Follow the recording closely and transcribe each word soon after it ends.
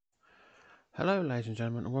Hello, ladies and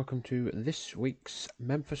gentlemen, and welcome to this week's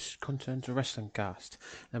Memphis Continental Wrestling Cast.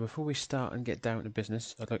 Now, before we start and get down to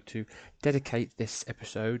business, I'd like to dedicate this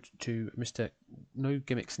episode to Mr. No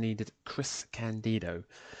Gimmicks Needed, Chris Candido.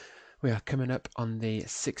 We are coming up on the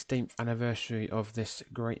 16th anniversary of this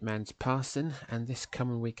great man's passing, and this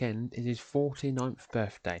coming weekend is his 49th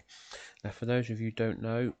birthday. Now, for those of you who don't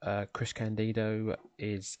know, Chris Candido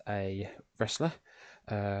is a wrestler.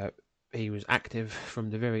 He was active from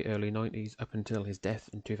the very early 90s up until his death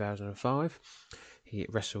in 2005. He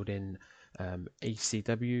wrestled in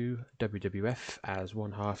ECW, WWF as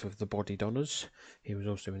one half of the Body Donners. He was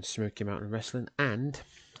also in Smoky Mountain Wrestling, and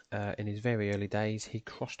in his very early days he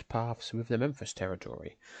crossed paths with the Memphis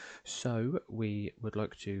territory. So we would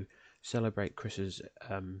like to celebrate Chris's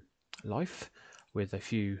life with a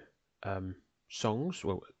few songs.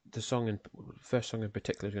 Well, the first song in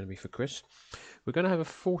particular is going to be for Chris. We're going to have a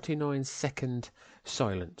 49-second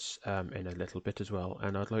silence in a little bit as well,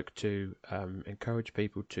 and I'd like to encourage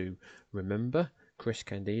people to remember Chris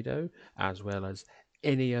Candido as well as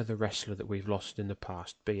any other wrestler that we've lost in the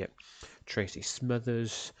past, be it Tracy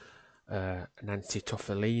Smothers, Nancy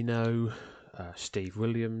Toffolino, Steve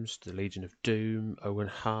Williams, the Legion of Doom, Owen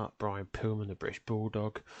Hart, Brian Pillman, the British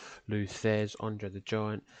Bulldog, Lou Thez, Andre the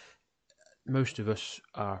Giant. Most of us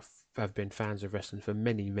have been fans of wrestling for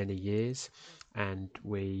many, many years, and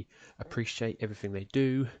we appreciate everything they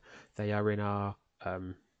do. They are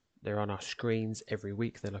they're on our screens every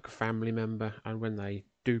week. They're like a family member, and when they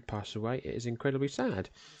do pass away, it is incredibly sad.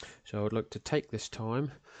 So I'd like to take this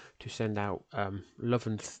time to send out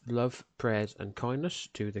love, prayers, and kindness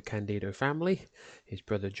to the Candido family, his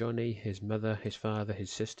brother Johnny, his mother, his father,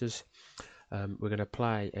 his sisters. We're going to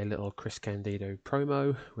play a little Chris Candido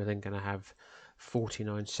promo. We're then going to have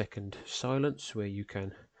 49-second silence where you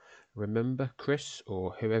can remember Chris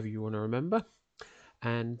or whoever you want to remember.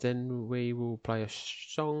 And then we will play a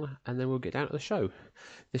song, and then we'll get down to the show.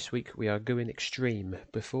 This week we are going extreme.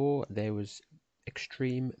 Before there was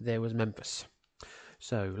extreme, there was Memphis.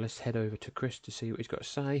 So let's head over to Chris to see what he's got to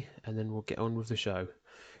say, and then we'll get on with the show.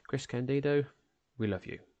 Chris Candido, we love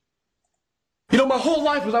you. You know, my whole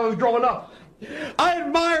life as I was growing up, I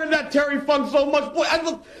admired that Terry Funk so much. Boy,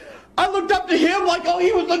 I looked up to him like, oh,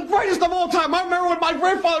 he was the greatest of all time. I remember when my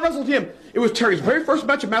grandfather wrestled him. It was Terry's very first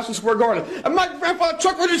match at Madison Square Garden. And my grandfather,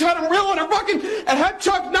 Chuck Richards, had him reeling and rocking. And had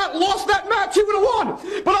Chuck not lost that match, he would have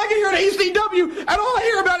won. But I get here to ECW, and all I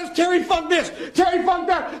hear about is Terry Funk this, Terry Funk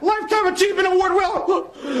that, Lifetime Achievement Award.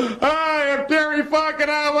 Well, I am Terry Funk, and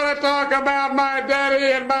I want to talk about my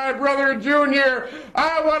daddy and my brother Junior.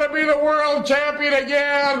 I want to be the world champion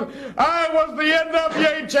again. I was the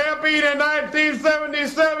NWA champion in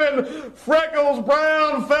 1977. Freckles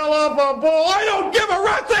Brown fell off a bull. I don't give a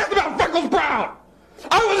rat's ass about Freckles Brown.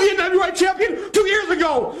 I was the NWA champion 2 years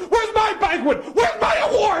ago. Where's my banquet? Where's my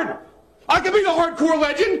award? I can be the hardcore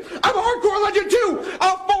legend. I'm a hardcore legend too.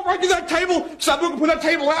 I'll fall right through that table. Sabu can put that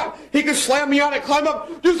table out. He can slam me on it, climb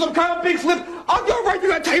up, do some kind of big flip. I'll go right through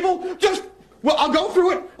that table. I'll go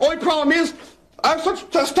through it. Only problem is, I have such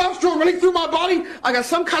testosterone running through my body, I got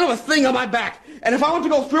some kind of a thing on my back. And if I went to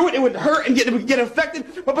go through it, it would hurt and get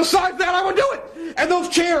infected. But besides that, I would do it. And those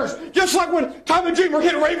chairs, just like when Tommy Dreamer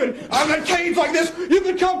hit Raven on that cage like this, you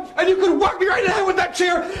could come and you could whack me right in the head with that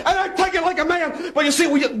chair, and I'd take it like a man. But you see,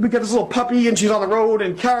 we got this little puppy, and she's on the road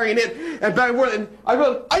and carrying it and back and forth. And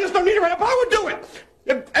I just don't need it right now, but I would do it.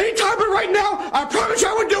 If any time but right now, I promise you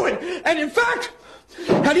I would do it. And in fact,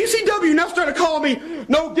 had ECW now started calling me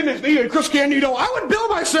No Gimmicks Needed, Chris Candido, I would bill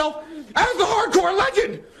myself as the hardcore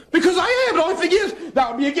legend. Because I am. The only thing is, that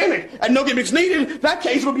would be a gimmick. And No Gimmicks Needed, that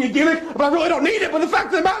case would be a gimmick, but I really don't need it. But the fact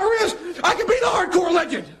of the matter is, I can be the hardcore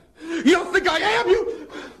legend. You don't think I am, you?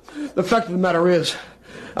 The fact of the matter is,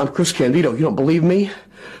 I'm Chris Candido. You don't believe me?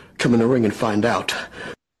 Come in the ring and find out.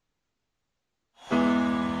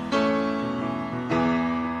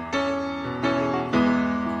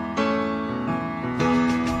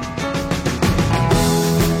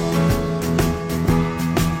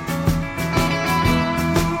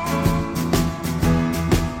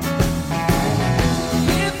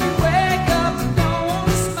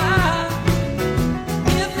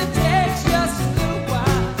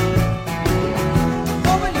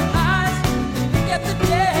 Open your eyes, look at the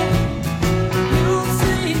day.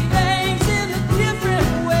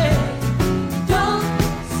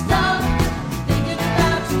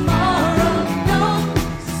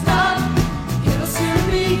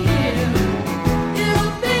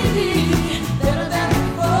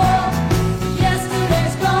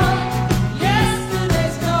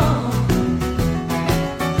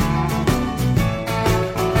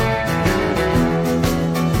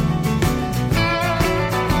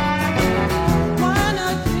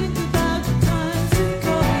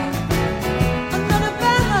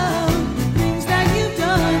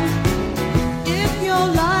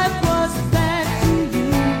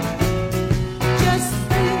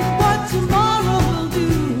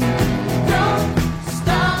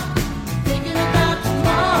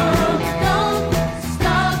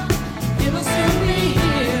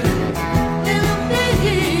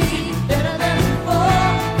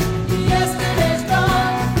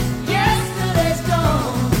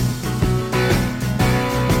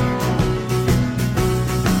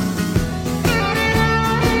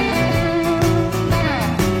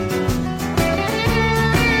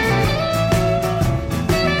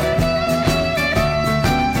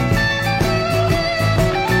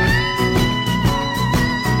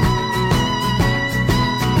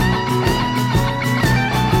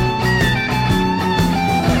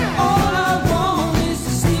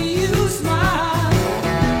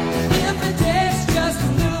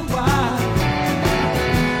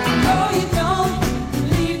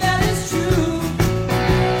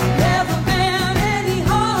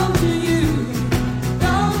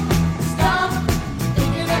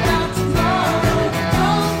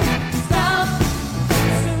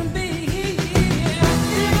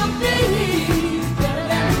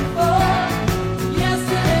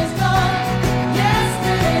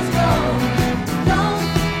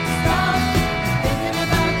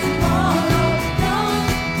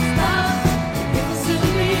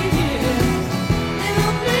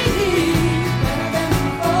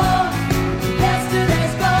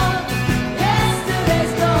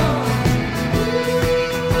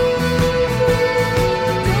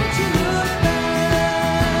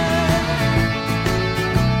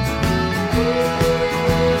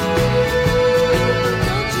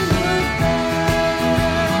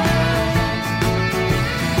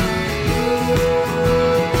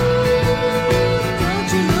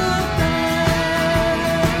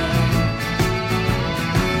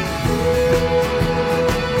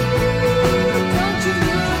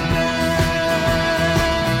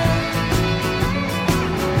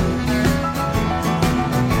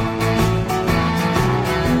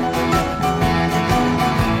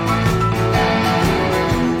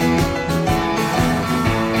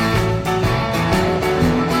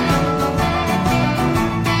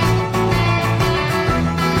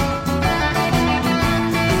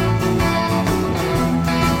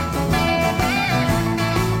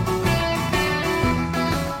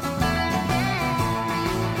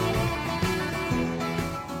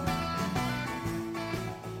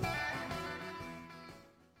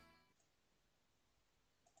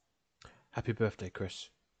 Happy birthday, Chris.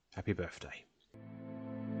 Happy birthday.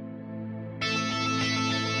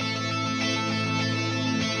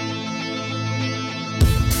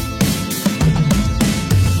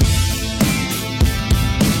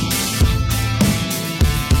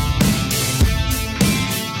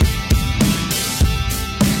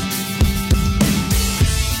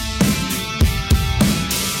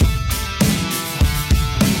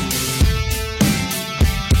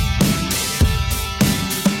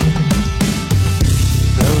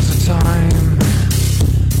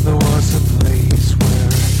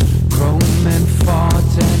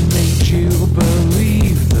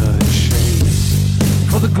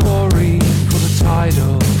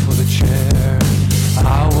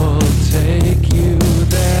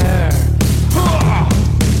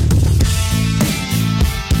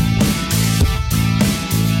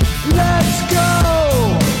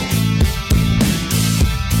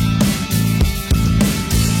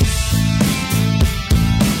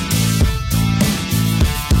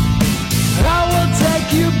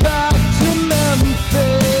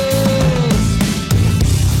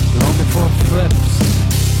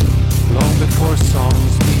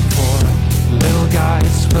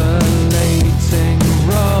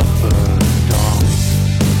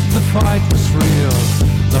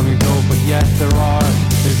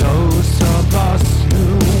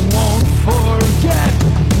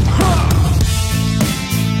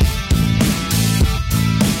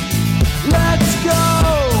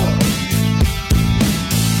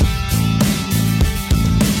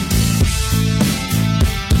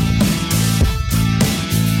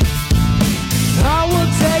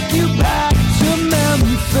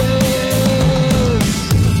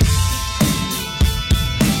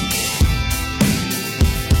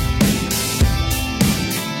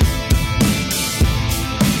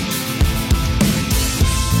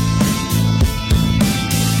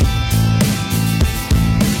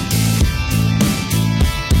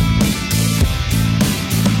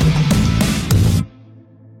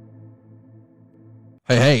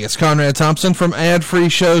 Hey, it's Conrad Thompson from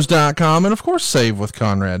adfreeshows.com and, of course,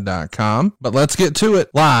 savewithconrad.com. But let's get to it.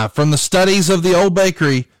 Live from the studies of the Old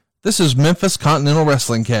Bakery, this is Memphis Continental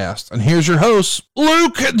Wrestling Cast. And here's your host,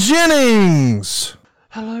 Luke Jennings.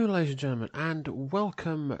 Hello, ladies and gentlemen, and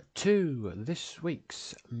welcome to this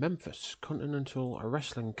week's Memphis Continental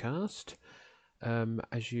Wrestling Cast.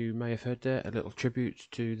 As you may have heard there, a little tribute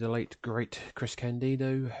to the late, great Chris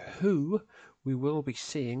Candido, who we will be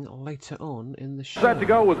seeing later on in the show. Set to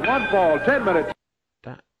go with one fall, 10 minutes.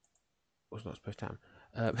 That was not supposed to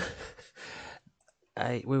happen.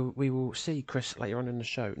 We will see Chris later on in the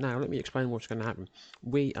show. Now, let me explain what's going to happen.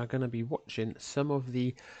 We are going to be watching some of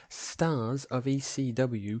the stars of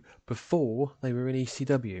ECW before they were in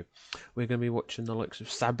ECW. We're going to be watching the likes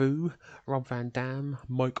of Sabu, Rob Van Dam,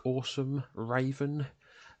 Mike Awesome, Raven,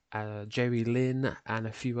 Jerry Lynn, and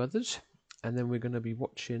a few others. And then we're going to be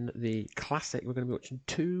watching the classic. We're going to be watching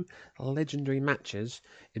two legendary matches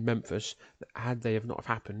in Memphis that, had they have not have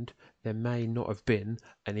happened, there may not have been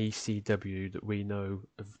an ECW that we know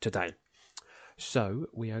of today. So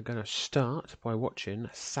we are going to start by watching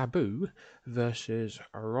Sabu versus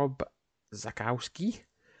Rob Zakowski,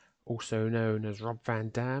 also known as Rob Van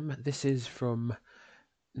Dam. This is from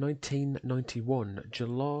 1991,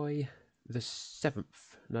 July the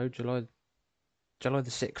 6th,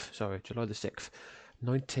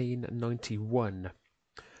 1991.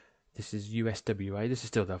 This is USWA. This is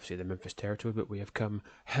still obviously the Memphis territory, but we have come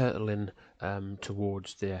hurtling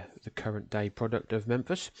towards the current day product of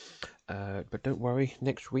Memphis. But don't worry,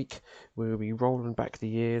 next week we'll be rolling back the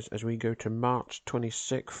years as we go to March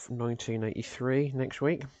 26th, 1983 next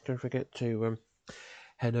week. Don't forget to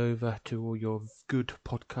head over to all your good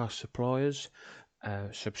podcast suppliers.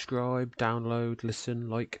 Subscribe, download, listen,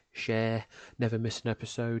 like, share, never miss an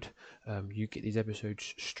episode. You get these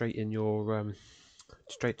episodes straight in your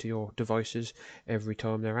straight to your devices every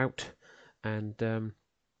time they're out. And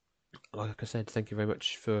like I said, thank you very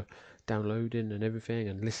much for downloading and everything,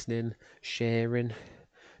 and listening, sharing.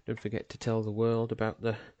 Don't forget to tell the world about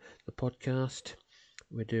the podcast.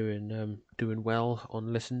 We're doing well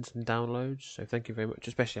on listens and downloads, so thank you very much,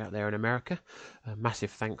 especially out there in America.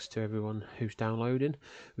 Massive thanks to everyone who's downloading.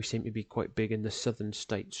 We seem to be quite big in the southern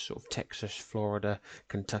states, sort of Texas, Florida,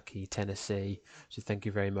 Kentucky, Tennessee, so thank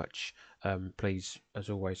you very much. Please, as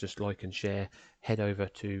always, just like and share. Head over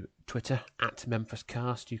to Twitter,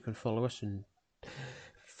 @MemphisCast. You can follow us and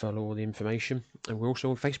follow all the information. And we're also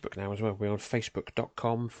on Facebook now as well. We're on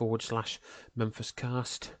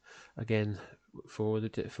facebook.com/MemphisCast. Again, for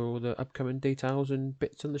the upcoming details and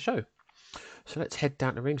bits on the show. So let's head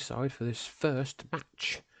down to ringside for this first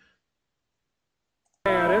match.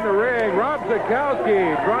 And in the ring, Rob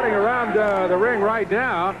Zakowski trotting around the ring right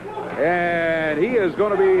now. And he is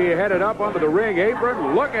going to be headed up onto the ring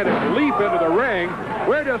apron. Look at him leap into the ring.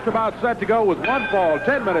 We're just about set to go with one fall,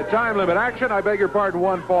 10-minute time limit action. I beg your pardon,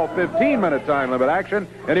 one fall, 15-minute time limit action.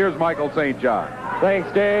 And here's Michael St. John.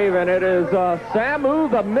 Thanks, Dave. And it is Samu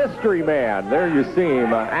the Mystery Man. There you see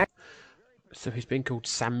him. So he's been called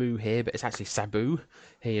Samu here, but it's actually Sabu.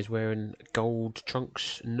 He is wearing gold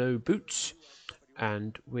trunks, no boots.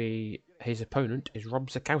 And his opponent is Rob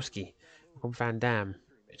Zakowski, Rob Van Dam.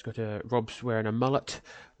 It's got Rob's wearing a mullet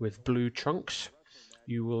with blue trunks.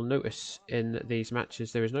 You will notice in these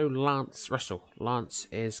matches there is no Lance Russell. Lance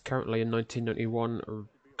is currently in 1991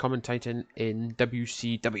 commentating in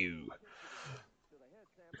WCW.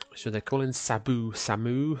 So they're calling Sabu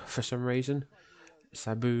Samu for some reason.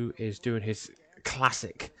 Sabu is doing his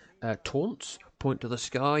classic taunts, point to the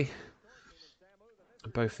sky.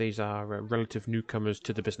 Both these are relative newcomers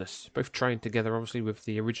to the business. Both trained together, obviously, with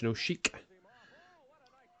the original Sheik.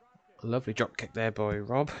 A lovely drop kick there by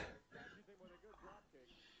Rob.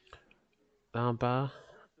 Armbar.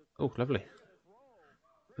 Oh, lovely.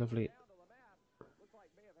 Lovely.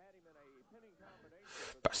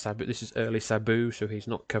 But Sabu, this is early Sabu, so he's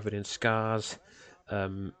not covered in scars.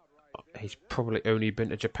 He's probably only been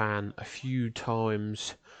to Japan a few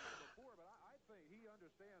times.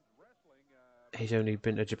 He's only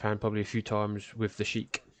been to Japan probably a few times with the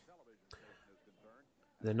Sheik.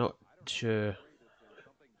 They're not sure.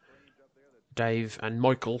 Dave and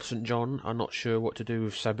Michael St. John are not sure what to do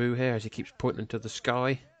with Sabu here, as he keeps pointing to the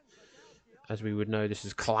sky. As we would know, this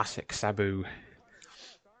is classic Sabu.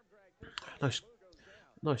 Nice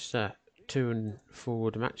to and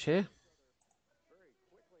forward match here.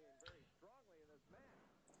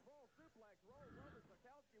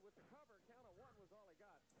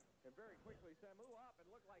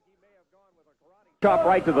 Chop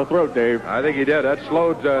right to the throat, Dave. I think he did. That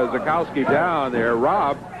slowed Zakowski down there.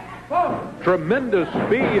 Rob, tremendous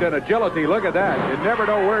speed and agility. Look at that. You never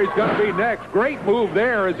know where he's going to be next. Great move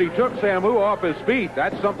there as he took Samu off his feet.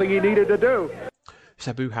 That's something he needed to do.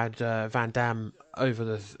 Sabu had Van Dam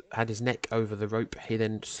had his neck over the rope. He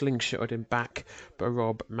then slingshotted him back, but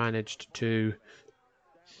Rob managed to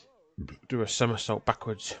do a somersault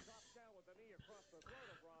backwards.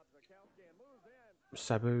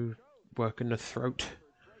 Sabu working the throat,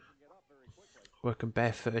 working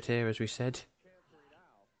barefooted here, as we said,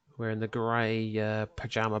 wearing the grey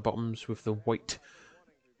pyjama bottoms with the white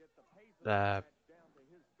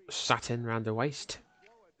satin around the waist.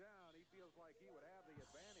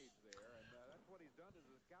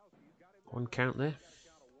 One count there.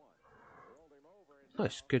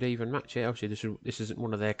 Nice, good even match here. Obviously, this isn't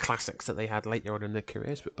one of their classics that they had later on in their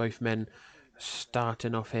careers, but both men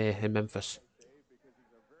starting off here in Memphis.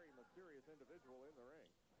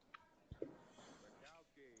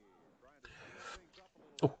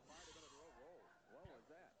 Oh.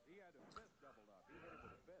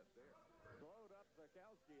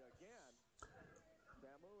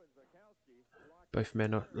 Both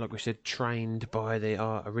men are, like we said, trained by the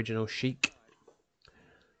original Sheik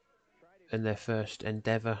in their first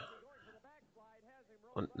endeavour.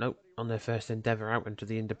 On their first endeavour out into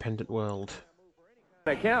the independent world.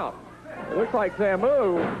 Count. It looks like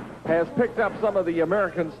Samu has picked up some of the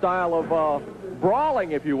American style of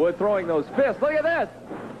brawling, if you would, throwing those fists. Look at this.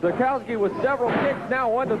 Zakowski with several kicks, now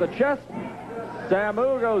one to the chest.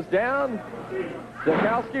 Samu goes down.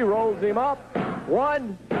 Zakowski rolls him up.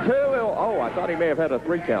 1, 2. Oh, I thought he may have had a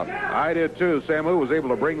 3 count. I did too. Samu was able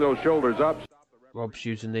to bring those shoulders up. Rob's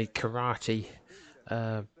using the karate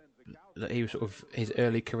that he was his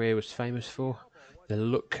early career was famous for. The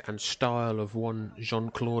look and style of one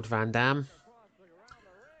Jean-Claude Van Damme.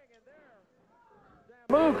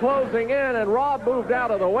 Samu closing in, and Rob moved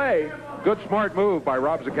out of the way. Good smart move by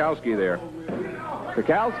Rob Zakowski there.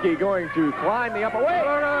 Zakowski going to climb the upper way.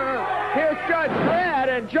 Here's Judge Dredd,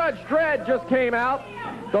 and Judge Dredd just came out,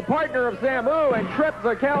 the partner of Samu, and tripped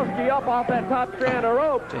Zakowski up off that top strand of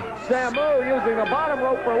rope. Samu, using the bottom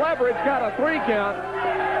rope for leverage, got a 3 count.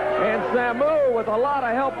 And Samu, with a lot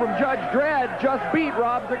of help from Judge Dredd, just beat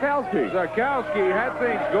Rob Zakowski. Zakowski had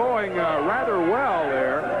things going rather well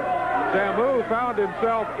there. Samu found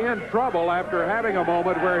himself in trouble after having a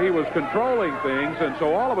moment where he was controlling things, and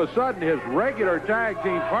so all of a sudden his regular tag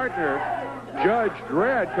team partner, Judge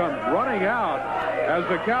Dredd, comes running out as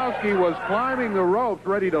Zakowski was climbing the ropes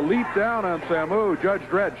ready to leap down on Samu. Judge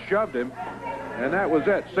Dredd shoved him, and that was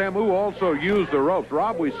it. Samu also used the ropes.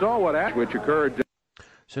 Rob, we saw what happened, which occurred.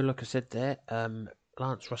 So like I said there,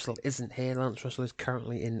 Lance Russell isn't here. Lance Russell is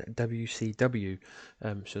currently in WCW,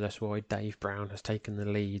 so that's why Dave Brown has taken the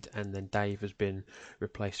lead, and then Dave has been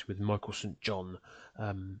replaced with Michael St. John.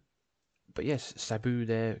 But yes, Sabu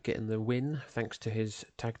there getting the win thanks to his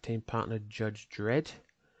tag team partner Judge Dredd.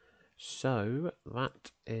 So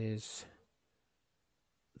that is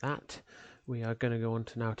that. We are going to go on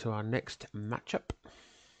to now to our next matchup,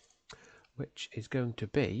 which is going to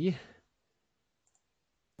be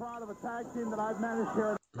Part of a tag team that I've managed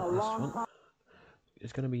here a long time.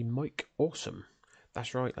 It's going to be Mike Awesome.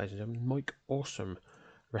 That's right, ladies and gentlemen. Mike Awesome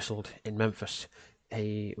wrestled in Memphis.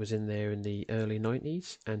 He was in there in the early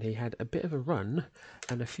 90s, and he had a bit of a run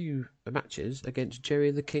and a few matches against Jerry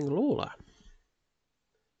the King Lawler.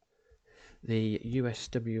 The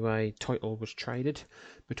USWA title was traded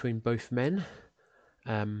between both men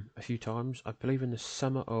a few times, I believe in the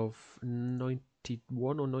summer of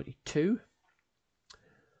 91 or 92.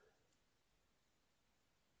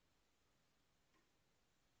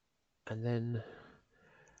 And then,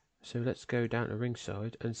 so let's go down to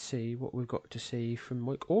ringside and see what we've got to see from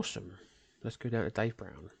Mike Awesome. Let's go down to Dave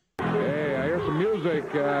Brown. Hey, I hear some music.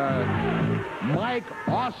 Mike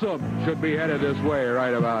Awesome should be headed this way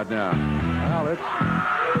right about now. Well,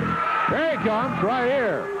 here he comes, right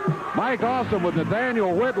here. Mike Awesome with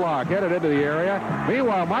Nathaniel Whitlock headed into the area.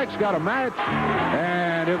 Meanwhile, Mike's got a match,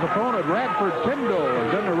 and his opponent, Radford Tyndall,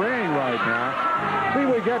 is in the ring right now. See,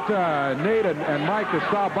 we get Nate and Mike to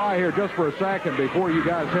stop by here just for a second before you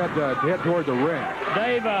guys head toward the ring.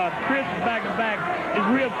 Dave, Chris' back-to-back, his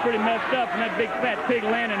ribs pretty messed up, and that big fat pig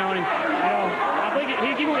landing on him. You know, I think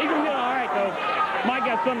he can get all right, though. Mike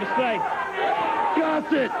got something to say.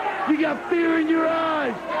 Gossett, you got fear in your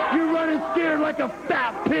eyes. You're running scared like a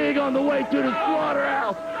fat pig on the way to the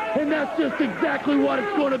slaughterhouse. And that's just exactly what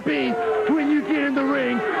it's going to be when you get in the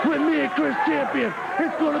ring with me and Chris Champion.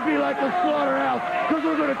 It's going to be like a slaughterhouse, because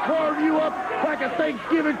we're going to carve you up like a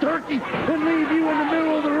Thanksgiving turkey and leave you in the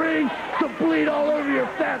middle of the ring to bleed all over your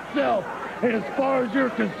fat self. And as far as you're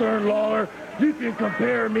concerned, Lawler, you can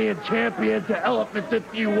compare me and Champion to elephants if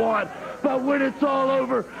you want. But when it's all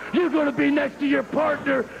over, you're going to be next to your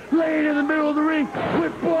partner, laying in the middle of the ring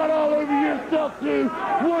with blood all over yourself, too,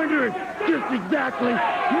 wondering just exactly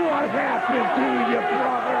what happened to you,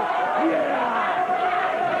 brother.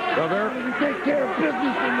 Yeah! So there, You take care of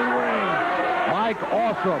business in the ring. Mike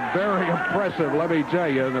Awesome, very impressive, let me tell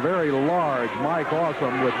you. And a very large Mike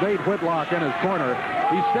Awesome with Nate Whitlock in his corner.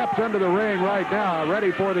 He steps into the ring right now,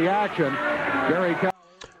 ready for the action.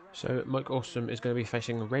 So Mike Awesome is going to be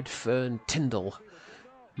facing Red Fern Tyndall.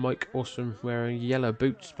 Mike Awesome wearing yellow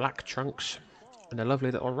boots, black trunks, and a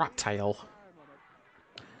lovely little rat tail.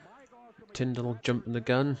 Tyndall jumping the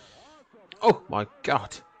gun. Oh my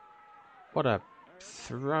God! What a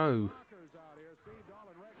throw!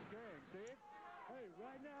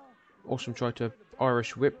 Awesome tried to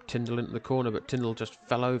Irish whip Tyndall into the corner, but Tyndall just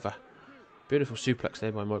fell over. Beautiful suplex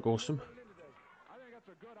there by Mike Awesome.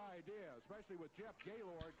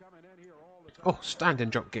 Oh, standing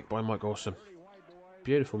drop kick by Mike Awesome.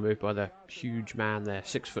 Beautiful move by the huge man there,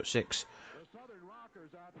 6'6".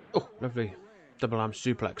 Oh, lovely double arm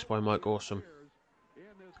suplex by Mike Awesome.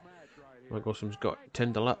 Mike Awesome's got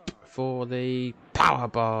Tyndall up for the power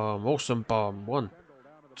bomb. Awesome bomb. 1,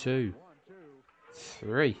 2,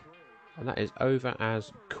 3. And that is over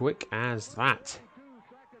as quick as that.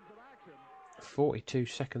 42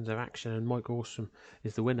 seconds of action, and Mike Awesome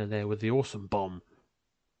is the winner there with the awesome bomb.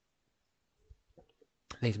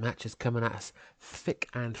 These matches coming at us thick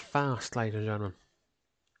and fast, ladies and gentlemen.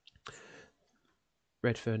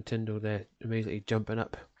 Redfern Tyndall there immediately jumping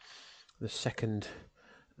up the second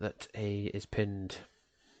that he is pinned.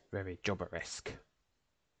 Very jobber-esque.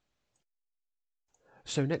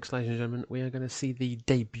 So next, ladies and gentlemen, we are going to see the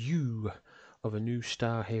debut of a new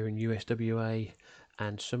star here in USWA,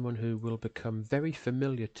 and someone who will become very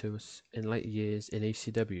familiar to us in later years in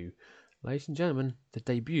ECW. Ladies and gentlemen, the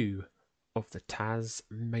debut of the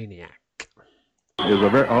Tasmaniac. Is a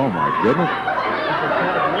very, oh my goodness.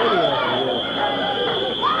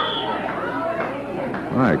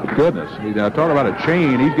 My goodness. Talk about a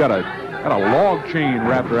chain. He's got a log chain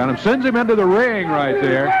wrapped around him. Sends him into the ring right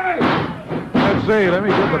there. Let's see. Let me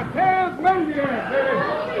get the Tasmaniac,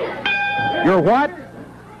 baby. You're what?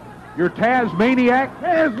 You're Tasmaniac?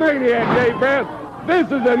 Tasmaniac, Dave Brown. This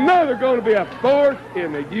is another going to be a force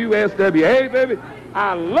in the USWA, baby.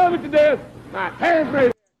 I love it to death. My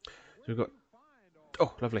Tasmaniac. So we've got,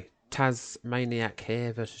 oh, lovely, Tasmaniac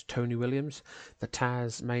here versus Tony Williams. The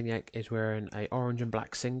Tasmaniac is wearing a orange and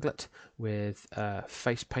black singlet with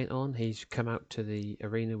face paint on. He's come out to the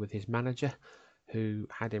arena with his manager, who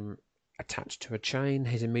had him attached to a chain.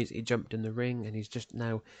 He's immediately jumped in the ring, and he's just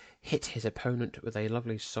now hit his opponent with a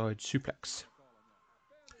lovely side suplex.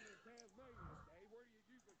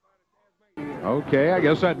 Okay, I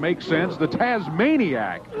guess that makes sense. The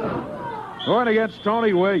Tasmaniac going against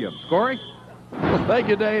Tony Williams. Corey? Thank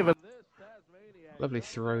you, David. Lovely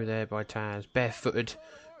throw there by Taz, barefooted,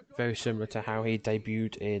 very similar to how he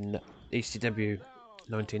debuted in ECW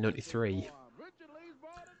 1993.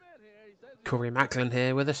 Corey Macklin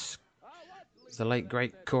here with us. The late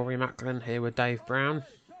great Corey Macklin here with Dave Brown.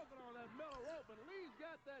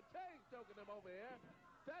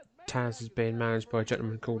 Taz is being managed by a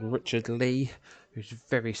gentleman called Richard Lee, who's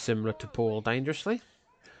very similar to Paul Dangerously.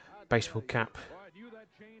 Baseball cap.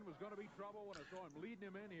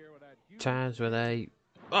 Taz with a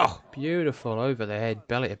beautiful over the head,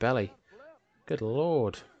 belly to belly. Good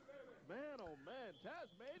lord.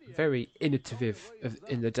 Very innovative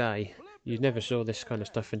in the day. You never saw this kind of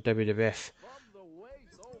stuff in WWF.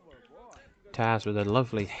 Taz with a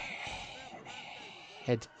lovely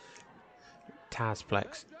head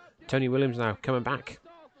Tazplex. Tony Williams now coming back.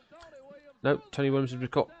 No, Tony Williams has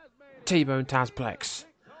got T-bone Tazplex.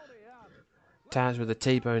 Taz with a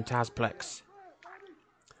T-bone Tazplex.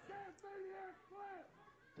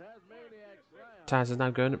 Taz is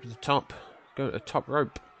now going up to the top. Going to the top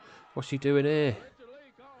rope. What's he doing here?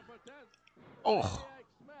 Oh!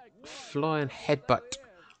 Flying headbutt.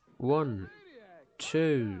 1,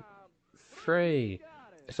 2, 3.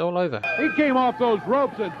 It's all over. He came off those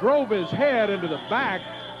ropes and drove his head into the back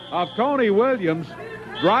of Tony Williams,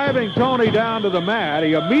 driving Tony down to the mat.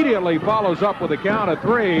 He immediately follows up with a count of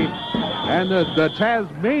 3. And the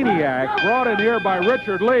Tasmaniac, brought in here by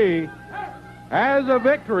Richard Lee, has a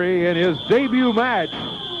victory in his debut match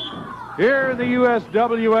here in the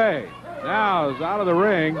USWA. Now is out of the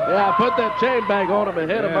ring. Yeah, put that chain back on him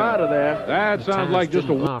and hit him out of there. That sounds like just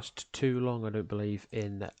a... last too long, I don't believe,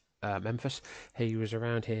 in Memphis. He was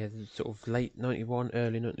around here sort of late 91,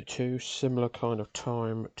 early 92, similar kind of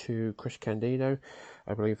time to Chris Candido.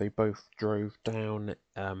 I believe they both drove down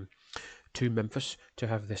to Memphis to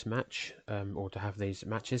have this match, or to have these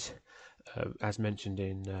matches. As mentioned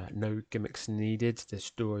in No Gimmicks Needed, the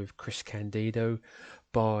story of Chris Candido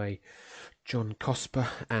by John Cosper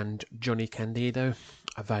and Johnny Candido,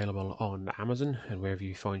 available on Amazon and wherever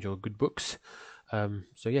you find your good books.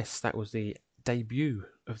 So yes, that was the debut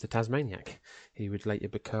of the Tasmaniac. He would later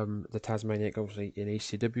become the Tasmaniac, obviously, in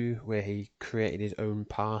ECW, where he created his own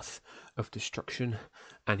path of destruction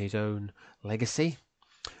and his own legacy.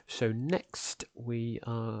 So next we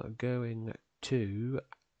are going to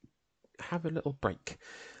have a little break.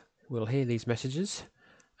 We'll hear these messages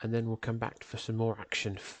and then we'll come back for some more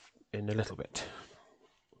action in a little bit.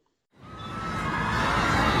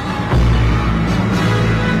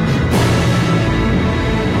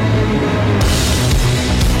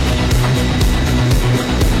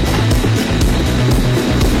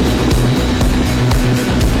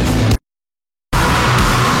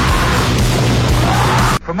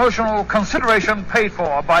 Promotional consideration paid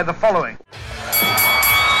for by the following.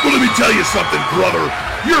 Well, let me tell you something, brother.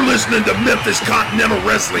 You're listening to Memphis Continental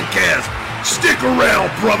Wrestling Cast. Stick around,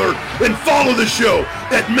 brother, and follow the show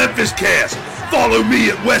at Memphis Cast. Follow me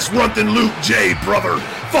at West Runthan Luke J, brother.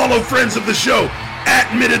 Follow friends of the show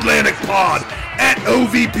at Mid-Atlantic Pod, at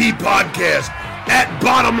OVP Podcast, at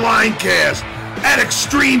Bottom Line Cast, at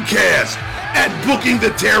Extreme Cast, at Booking the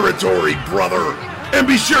Territory, brother. And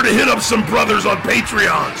be sure to hit up some brothers on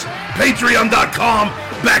Patreons.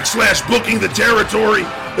 Patreon.com/Booking the Territory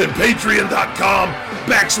and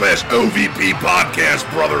Patreon.com/OVP Podcast,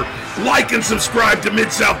 brother. Like and subscribe to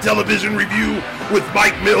Mid-South Television Review with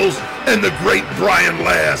Mike Mills and the great Brian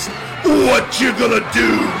Last. What you gonna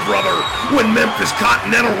do, brother, when Memphis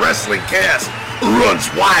Continental Wrestling Cast runs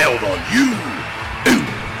wild on you? Ooh.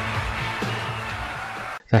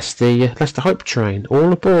 That's the hype train.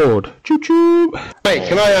 All aboard. Choo-choo. Hey,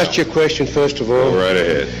 can I ask you a question first of all? Go right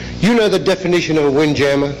ahead. You know the definition of a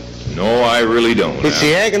windjammer? No, I really don't. It's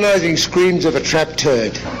the agonizing screams of a trapped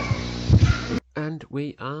turd. And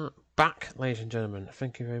we are back, ladies and gentlemen.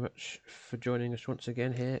 Thank you very much for joining us once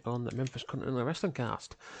again here on the Memphis Continental Wrestling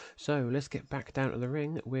Cast. So let's get back down to the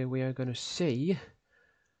ring where we are going to see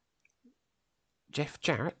Jeff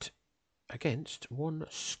Jarrett against one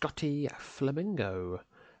Scotty Flamingo.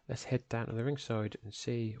 Let's head down to the ringside and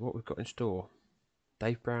see what we've got in store.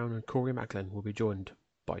 Dave Brown and Corey Macklin will be joined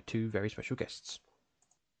by two very special guests.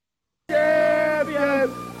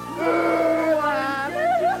 Champions! We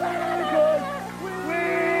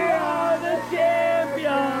are the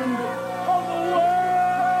champions of the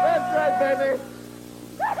world! That's right, baby!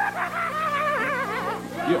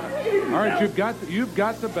 All right, you've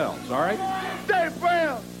got the belts. All right. Dave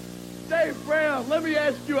Brown, let me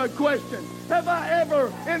ask you a question. Have I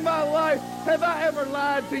ever in my life,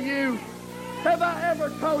 lied to you? Have I ever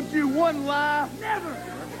told you one lie? Never.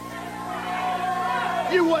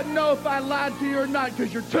 You wouldn't know if I lied to you or not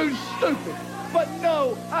because you're too stupid. But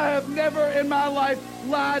no, I have never in my life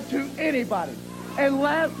lied to anybody. And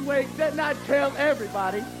last week, didn't I tell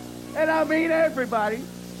everybody, and I mean everybody,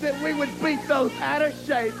 that we would beat those out of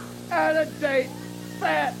shape, out of date,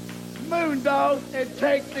 fat moondogs and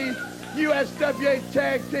take these USWA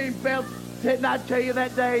tag team belts? Didn't I tell you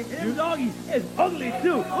that day? Them doggies is ugly,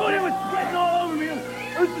 too. Oh, they was spreading all over me.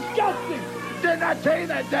 It was disgusting. Didn't I tell you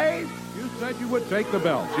that, Dave? You said you would take the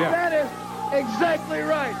belts, yeah. That is exactly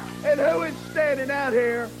right. And who is standing out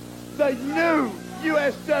here? The new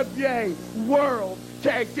USWA World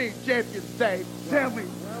Tag Team Champions, Dave. Tell me.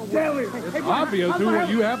 It's obvious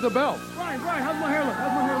you have the belt. Brian, how's my hair look?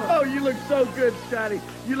 Oh, you look so good, Scotty.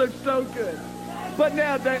 You look so good. But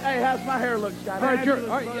now, Dave, hey, how's my hair look, Scotty? All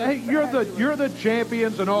right, you're the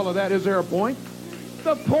champions and all of that. Is there a point?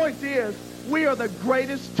 The point is, we are the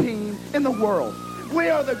greatest team in the world. We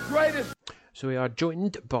are the greatest. So we are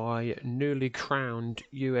joined by newly crowned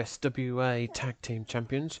USWA Tag Team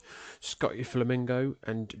Champions, Scotty Flamingo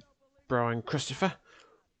and Brian Christopher.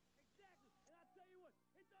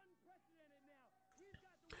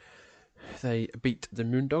 They beat the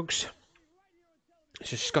Moondogs.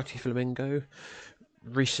 So Scotty Flamingo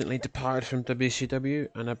recently departed from WCW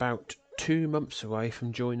and about 2 months away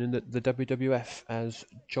from joining the WWF as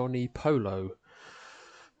Johnny Polo.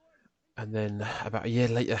 And then about a year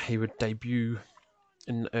later he would debut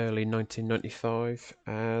in early 1995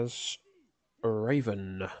 as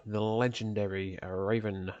Raven, the legendary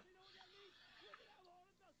Raven.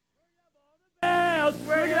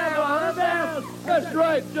 That's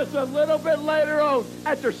right, just a little bit later on,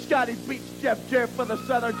 after Scotty beats Jeff Jarrett for the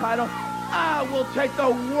Southern title, I will take the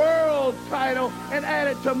world title and add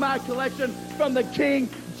it to my collection from the King,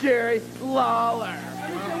 Jerry Lawler.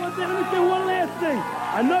 Let me say one last thing.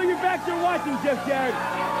 I know you're back there watching, Jeff Jarrett.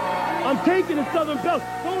 I'm taking the Southern belt.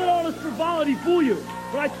 Don't let all this frivolity fool you.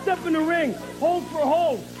 When I step in the ring, hold for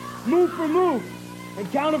hold, move for move,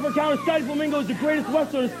 and counter for counter, Scotty Flamingo is the greatest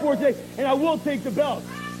wrestler in the sport today, and I will take the belt.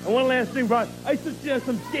 And one last thing, brother. I used to see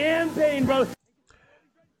some damn pain, brother.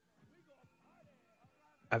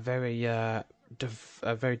 A very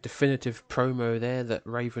definitive promo there that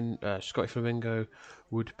Raven, Scotty Flamingo,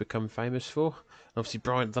 would become famous for.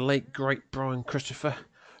 Obviously, the late great Brian Christopher,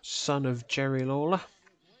 son of Jerry Lawler.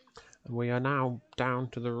 And we are now down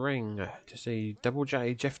to the ring to see Double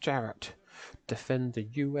J Jeff Jarrett defend the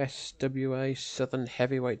USWA Southern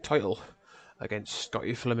Heavyweight title against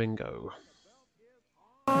Scotty Flamingo.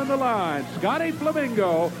 On the line, Scotty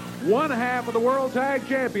Flamingo, one half of the World Tag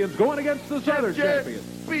Champions, going against the Southern Champions.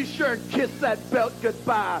 Be sure and kiss that belt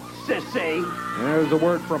goodbye, sissy. There's a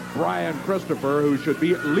word from Brian Christopher, who should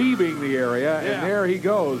be leaving the area, and there he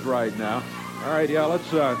goes right now. All right,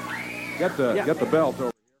 let's get the belt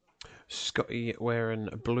over. Scotty wearing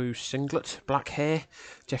a blue singlet, black hair.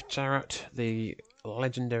 Jeff Jarrett, the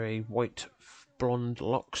legendary white blonde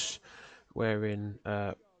locks, wearing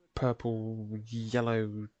purple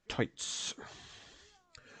yellow tights.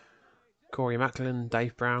 Corey Macklin,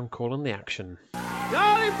 Dave Brown calling the action.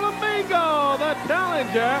 Scotty Flamingo, the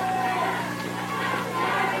challenger.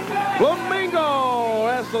 Flamingo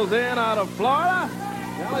wrestles in out of Florida,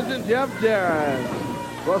 challenging Jeff Jarrett.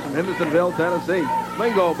 Across from Hendersonville, Tennessee.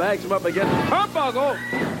 Flamingo backs him up against the turnbuckle.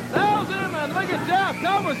 Nails him, and look at Jeff.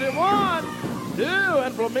 Covers it. 1, 2,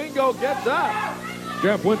 and Flamingo gets up.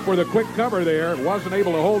 Jeff went for the quick cover there. Wasn't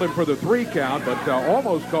able to hold him for the 3 count, but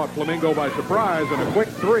almost caught Flamingo by surprise in a quick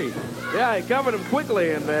 3. Yeah, he covered him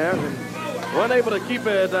quickly in there. And wasn't able to keep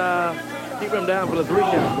him down for the 3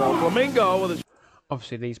 count. So Flamingo with his...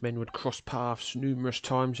 Obviously, these men would cross paths numerous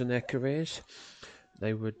times in their careers.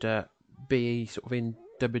 They would be sort of in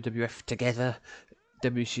WWF together,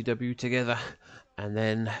 WCW together, and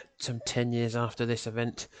then some 10 years after this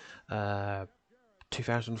event,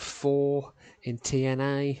 2004 in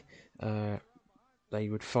TNA, they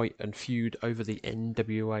would fight and feud over the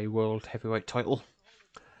NWA World Heavyweight title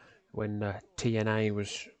when TNA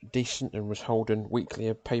was decent and was holding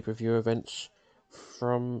weekly pay-per-view events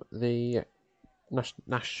from the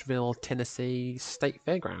Nashville, Tennessee State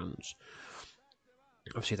Fairgrounds.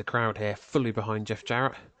 Obviously the crowd here fully behind Jeff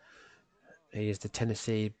Jarrett. He is the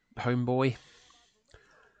Tennessee homeboy,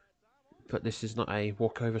 but this is not a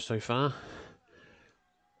walkover so far.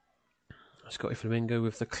 Scotty Flamingo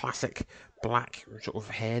with the classic black sort of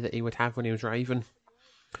hair that he would have when he was Raven,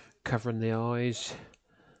 covering the eyes.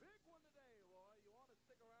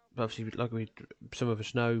 obviously, like some of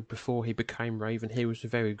us know, before he became Raven, he was a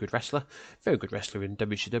very good wrestler in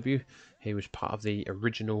WCW. He was part of the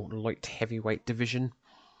original light heavyweight division.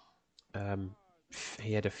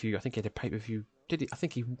 He had a few. I think he had a pay-per-view. Did he? I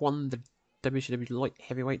think he won the WCW light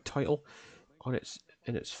heavyweight title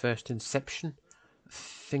in its first inception. I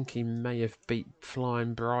think he may have beat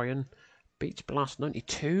Flying Brian, beat Blast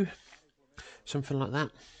 92, something like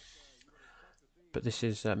that. But this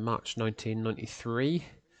is March 1993,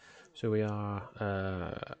 so we are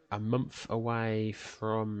a month away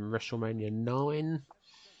from WrestleMania 9.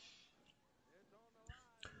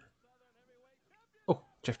 Oh,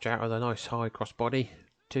 Jeff Jarrett with a nice high crossbody,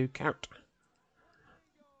 2 count.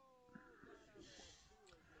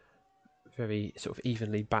 Very sort of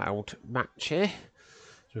evenly battled match here.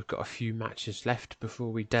 So we've got a few matches left before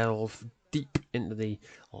we delve deep into the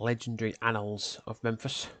legendary annals of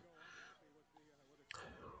Memphis.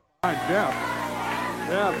 Jeff.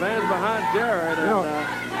 Yeah, fans behind Jarrett. And,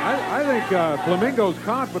 I think Flamingo's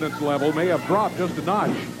confidence level may have dropped just a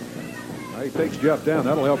notch. He takes Jeff down.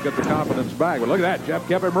 That'll help get the confidence back. But look at that. Jeff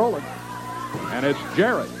kept him rolling. And it's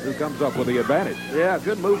Jarrett who comes up with the advantage. Yeah,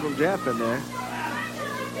 good move from Jeff in there.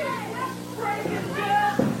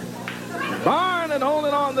 Barnett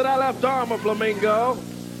holding on to that left arm of Flamingo.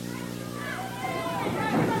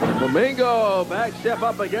 Flamingo back step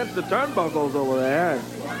up against the turnbuckles over there.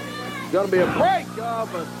 It's going to be a break, but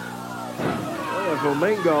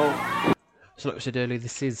Flamingo. So like we said earlier,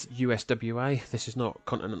 this is USWA. This is not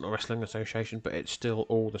Continental Wrestling Association, but it's still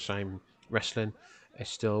all the same wrestling. It's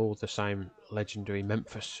still all the same legendary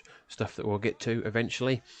Memphis stuff that we'll get to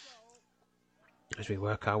eventually as we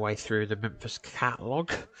work our way through the Memphis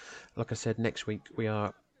catalogue. Like I said, next week we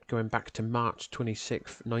are going back to March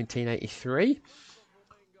 26th, 1983,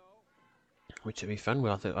 which will be fun.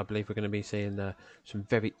 Well, I believe we're going to be seeing some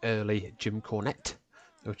very early Jim Cornette,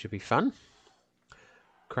 which will be fun.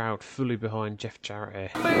 Crowd fully behind Jeff Jarrett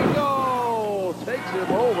here. Bingo! Takes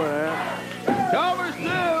him over. Covers 2.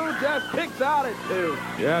 Jeff kicks out at 2.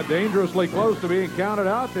 Yeah, dangerously close to being counted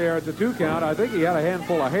out there at the 2 count. I think he had a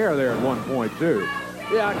handful of hair there at one point, too.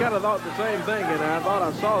 Yeah, I kind of thought the same thing, and I thought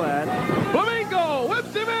I saw that. Flamingo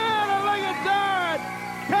whips him in, and like a dart,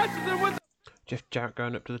 catches him with. Jeff Jarrett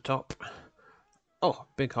going up to the top. Oh,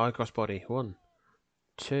 big high cross body. 1,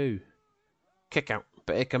 2, kick out.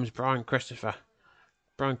 But here comes Brian Christopher.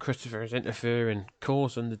 Brian Christopher is interfering,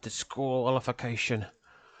 causing the disqualification.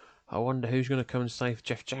 I wonder who's going to come and save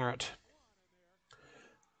Jeff Jarrett.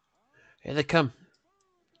 Here they come.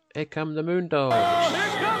 Here come the Moondogs.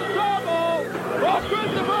 Here comes trouble. Ross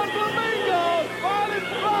Christopher Flamingo. Falling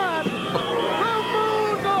flat. The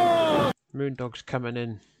Moondogs. Moondogs coming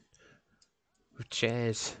in with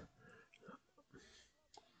chairs.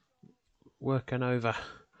 Working over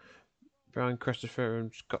Brian Christopher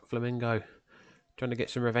and Scott Flamingo. Trying to get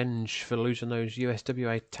some revenge for losing those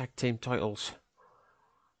USWA tag team titles.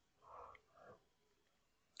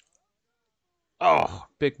 Oh,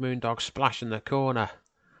 big Moondog splash in the corner.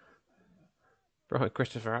 Brian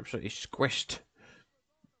Christopher absolutely squished.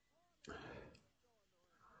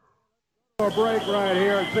 A break right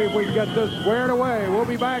here and see if we can get this squared away. We'll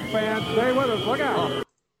be back, fans. Stay with us. Look out.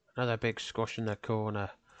 Another big squash in the corner.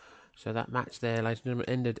 So that match there, ladies and gentlemen,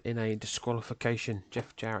 ended in a disqualification.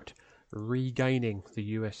 Jeff Jarrett regaining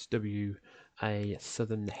the USWA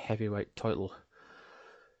Southern Heavyweight title.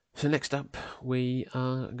 So next up, we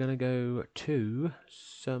are going to go to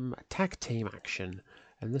some tag team action.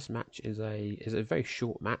 And this match is a very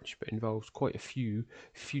short match, but involves quite a few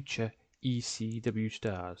future ECW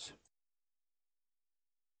stars.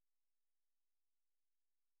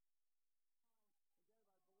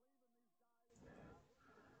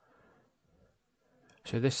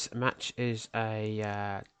 So this match is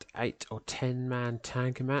a 8 or 10 man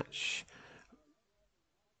tag match.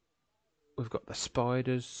 We've got the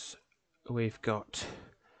Spiders, we've got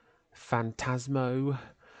Phantasmo,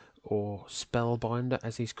 or Spellbinder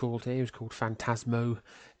as he's called here. He's called Phantasmo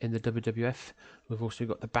in the WWF. We've also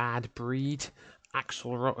got the Bad Breed,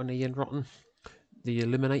 Axel Rotten, Ian Rotten, the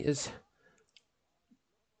Eliminators,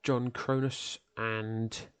 John Cronus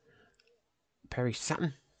and Perry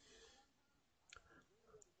Saturn.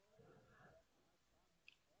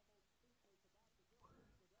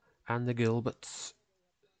 And the Gilberts.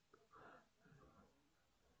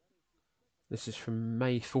 This is from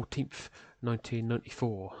May 14th,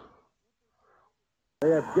 1994.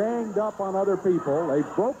 They have ganged up on other people.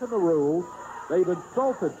 They've broken the rules. They've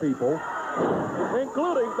insulted people.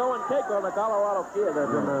 Including throwing cake on the Colorado kid.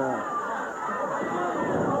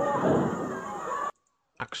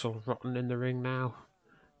 Axel Rotten in the ring now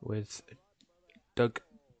with Doug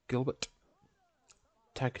Gilbert.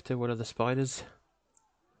 tag to one of the Spiders.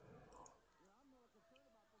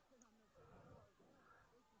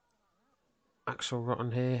 Axel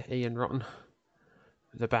Rotten here, Ian Rotten,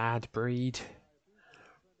 the Bad Breed.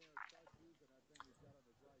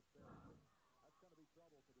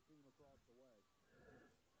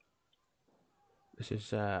 This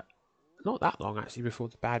is not that long actually before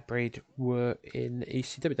the Bad Breed were in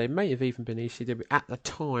ECW. They may have even been ECW at the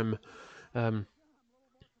time, but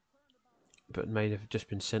may have just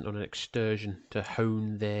been sent on an excursion to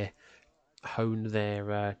hone their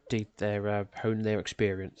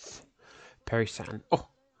experience. Perry Saturn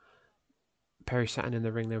in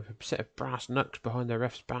the ring there with a set of brass knucks behind the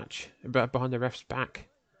ref's back.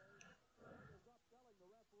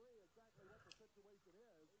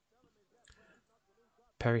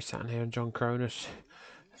 Perry Saturn here and John Cronus.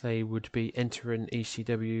 They would be entering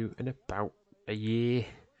ECW in about a year,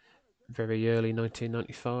 very early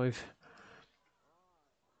 1995.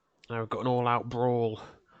 Now we've got an all-out brawl.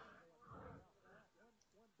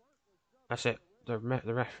 That's it. The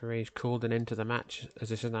referee's called an end to the match, as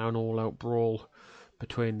this is now an all-out brawl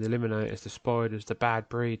between the Eliminators, the Spiders, the Bad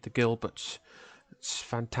Breed, the Gilberts. It's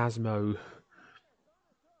Phantasmo.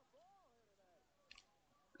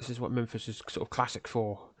 This is what Memphis is sort of classic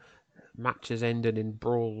for. Matches ending in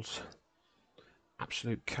brawls.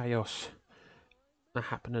 Absolute chaos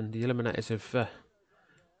happening. The Eliminators have...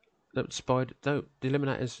 the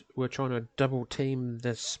Eliminators were trying to double team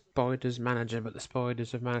the Spiders manager, but the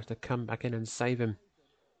Spiders have managed to come back in and save him.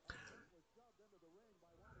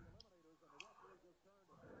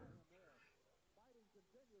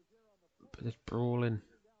 But there's brawling.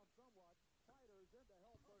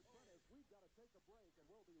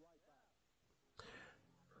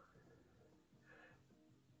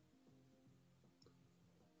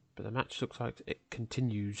 But the match looks like it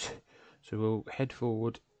continues, so we'll head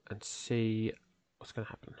forward and see what's going to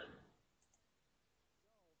happen.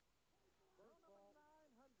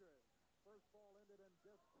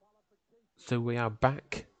 So we are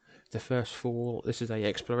back. The first fall, this is a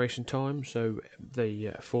exploration time, so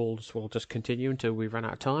the falls will just continue until we run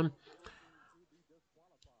out of time.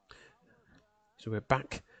 So we're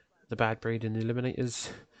back, the Bad Breed and the Eliminators,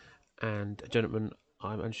 and a gentleman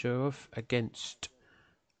I'm unsure of, against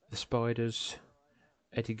the Spiders,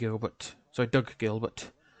 Doug Gilbert,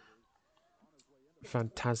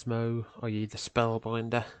 Phantasmo, i.e. the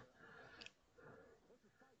Spellbinder.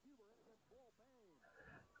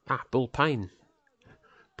 Bull Payne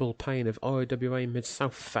of IWA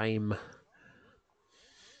Mid-South fame.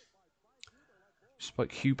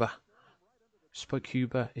 Spike Huber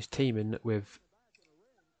is teaming with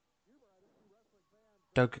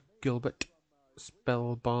Doug Gilbert,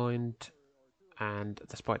 Spellbind, and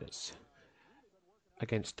the Spiders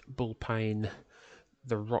against Bull Payne,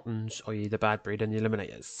 the Rottens, i.e. the Bad Breed, and the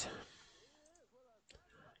Eliminators.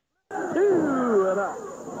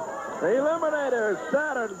 2-0. The Eliminator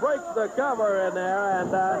Saturn breaks the cover in there, and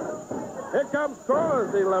here comes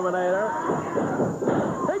Cronus, the Eliminator.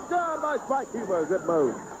 Takes down by Spike Huber. Good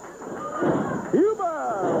move.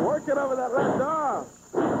 Huber working over that left arm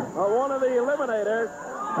of one of the Eliminators.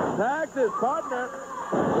 Tags his partner.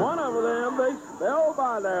 One of them, the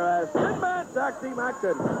Spellbinder, as 10-man tag team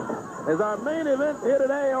action. As our main event here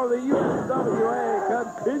today on the USWA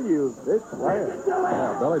continues its way.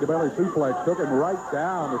 Yeah, belly-to-belly suplex took him right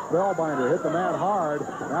down. The Spellbinder hit the man hard.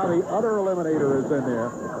 Now the other Eliminator is in there.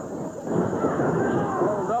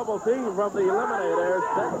 Little double team from the Eliminators.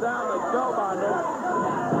 Takes down the Spellbinder.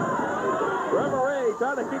 Referee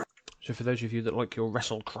trying to keep... So for those of you that like your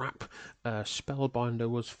wrestle crap, Spellbinder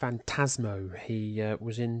was Phantasmo. He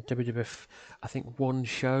was in WWF, I think, one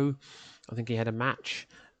show. I think he had a match.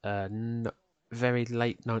 Very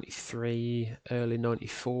late 93, early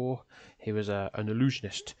 94. He was an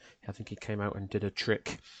illusionist. I think he came out and did a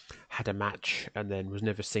trick, had a match, and then was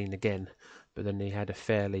never seen again. But then he had a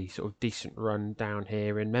fairly sort of decent run down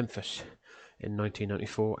here in Memphis in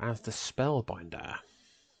 1994 as the Spellbinder.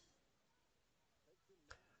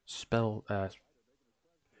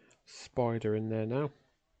 Spider in there now.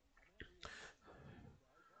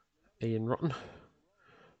 Ian Rotten.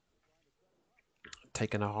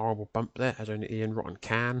 Taking a horrible bump there, as only Ian Rotten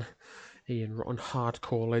can. Ian Rotten,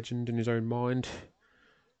 hardcore legend in his own mind.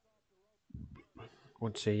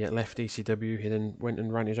 Once he left ECW, he then went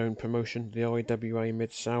and ran his own promotion, the IWA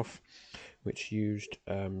Mid-South, which used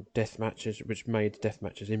death matches, which made death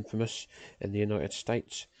matches infamous in the United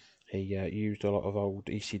States. He used a lot of old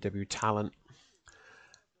ECW talent.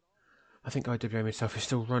 I think IWA Mid-South is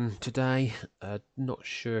still run today. Not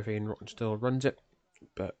sure if Ian Rotten still runs it.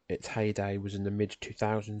 but its heyday was in the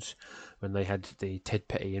mid-2000s when they had the Ted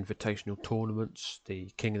Petty Invitational tournaments,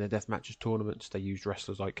 the King of the Death Matches tournaments. They used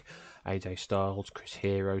wrestlers like AJ Styles, Chris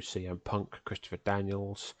Hero, CM Punk, Christopher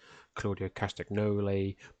Daniels, Claudio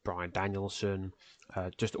Castagnoli, Bryan Danielson,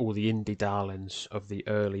 just all the indie darlings of the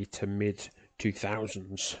early to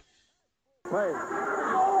mid-2000s.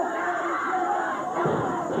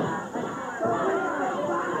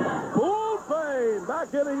 Bull Payne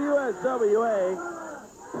back in the USWA.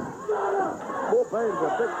 Bull Payne's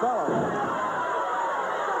a big fellow.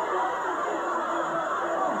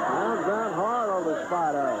 Rounds down hard on the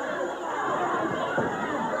Spider.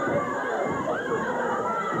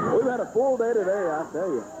 We've had a full day today, I tell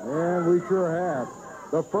you. And we sure have.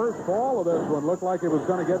 The first fall of this one looked like it was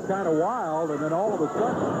going to get kind of wild, and then all of a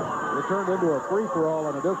sudden it turned into a free-for-all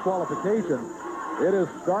and a disqualification. It has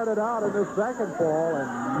started out in the second fall, and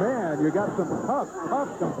man, you got some tough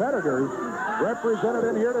competitors represented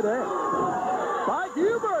in here today. Mike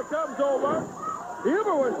Huber comes over.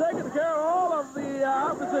 Huber was taking care of all of the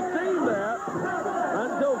opposite team there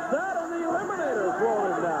until Saturn the Eliminator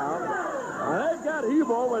slowed him down. And they've got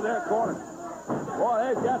Huber over in that corner. Boy,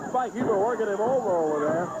 they've got Spike Huber working him over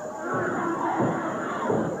there.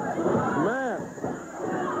 Man.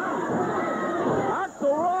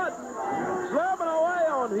 Axel Rotten slamming away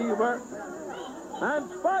on Huber. And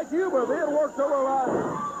Spike Huber being worked over by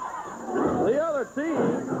the other team.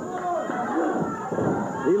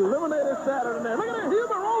 Eliminated Saturn there. Look at it.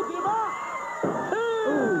 Huber rolls him out.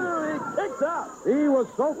 He kicks out. He was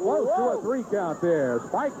so close to a 3 count there.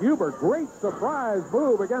 Spike Huber, great surprise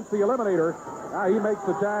move against the Eliminator. Now he makes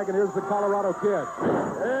the tag, and here's the Colorado Kid.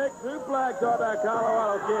 Big suplex on that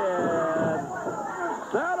Colorado Kid.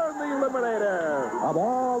 Saturn the Eliminator. Of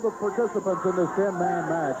all the participants in this 10-man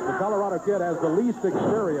match, the Colorado Kid has the least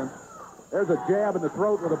experience. There's a jab in the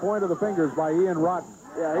throat with the point of the fingers by Ian Rotten.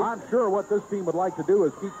 Yeah, I'm sure what this team would like to do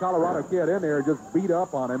is keep Colorado Kid in there and just beat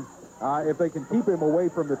up on him. If they can keep him away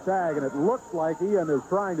from the tag, and it looks like Ian is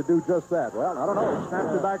trying to do just that. Well, I don't know. He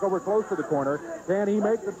snaps it back over close to the corner. Can he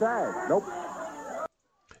make the tag? Nope.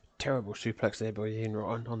 Terrible suplex there by Ian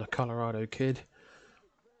Rotten on the Colorado Kid.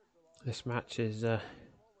 This match is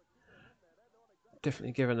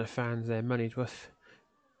definitely giving the fans their money's worth.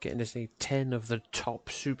 Getting to see 10 of the top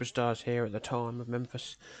superstars here at the time of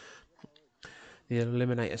Memphis. The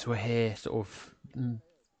Eliminators were here sort of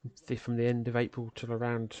from the end of April till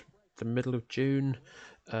around the middle of June,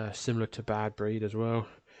 similar to Bad Breed as well.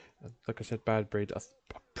 Like I said, Bad Breed, I'm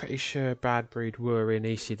pretty sure Bad Breed were in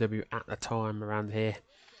ECW at the time around here.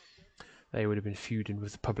 They would have been feuding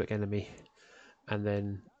with the Public Enemy, and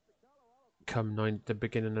then come the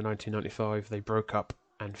beginning of 1995 they broke up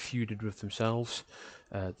and feuded with themselves.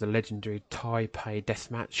 The legendary Taipei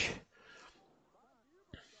Deathmatch.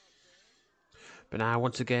 But now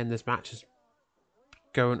once again this match is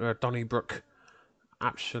going to a Donnybrook.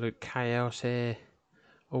 Absolute chaos here.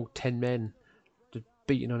 All 10 men just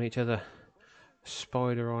beating on each other.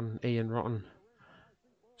 Spider on Ian Rotten.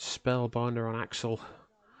 Spellbinder on Axel.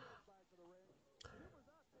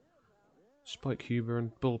 Spike Huber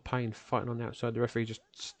and Bull Payne fighting on the outside. The referee just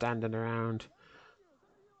standing around.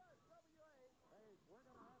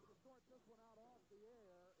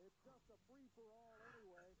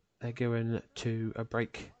 They're going to a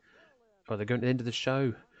break. Or they're going to the end of the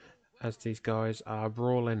show as these guys are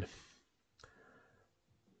brawling.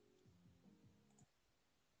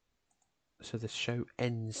 So the show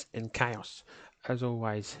ends in chaos, as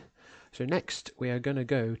always. So next we are going to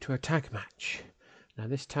go to a tag match. Now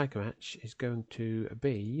this tag match is going to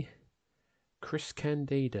be Chris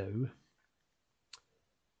Candido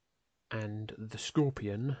and the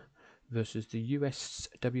Scorpion versus the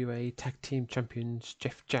USWA Tag Team Champions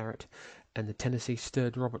Jeff Jarrett and the Tennessee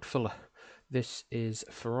Stud Robert Fuller. This is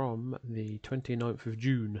from the 29th of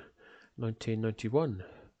June 1991.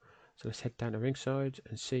 So let's head down to ringside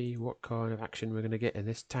and see what kind of action we're going to get in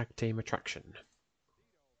this tag team attraction.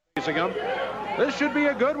 This should be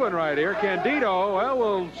a good one right here. Candido, well,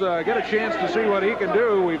 we'll get a chance to see what he can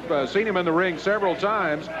do. We've seen him in the ring several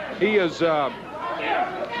times. He is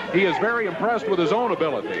very impressed with his own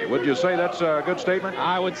ability. Would you say that's a good statement?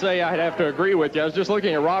 I would say I'd have to agree with you. I was just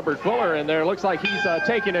looking at Robert Fuller, and there looks like he's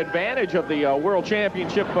taking advantage of the World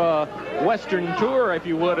Championship Western Tour, if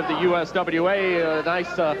you would, of the USWA.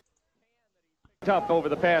 Nice tough over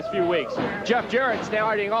the past few weeks. Jeff Jarrett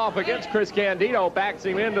starting off against Chris Candido, backs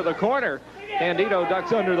him into the corner. Candido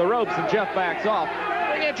ducks under the ropes, and Jeff backs off.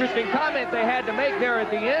 Very interesting comment they had to make there at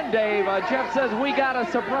the end, Dave. Jeff says, we got a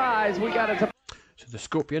surprise. So the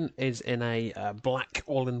Scorpion is in a black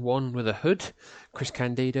all-in-one with a hood. Chris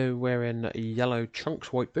Candido wearing yellow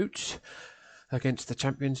trunks, white boots. against the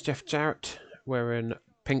champions Jeff Jarrett wearing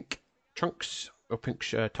pink trunks or pink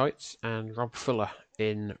tights, and Rob Fuller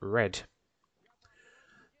in red.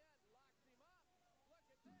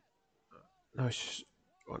 Nice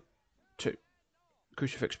 1, 2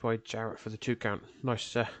 crucifix by Jarrett for the 2 count.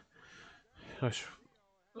 Nice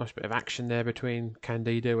bit of action there between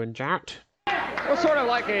Candido and Jarrett. Well, sort of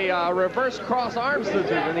like a reverse cross arm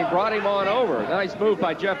scissors, and he brought him on over. Nice move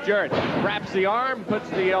by Jeff Jarrett. Wraps the arm, puts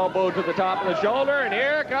the elbow to the top of the shoulder, and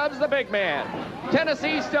here comes the big man.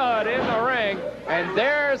 Tennessee Stud in the ring, and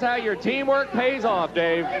there's how your teamwork pays off,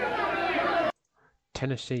 Dave.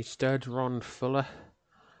 Tennessee Stud, Ron Fuller.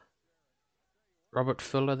 Robert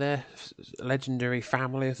Fuller there, legendary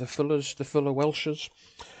family of the Fullers, the Fuller Welshers.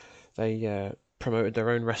 They promoted their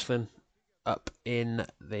own wrestling up in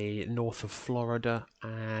the north of Florida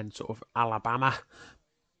and sort of Alabama.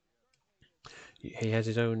 He has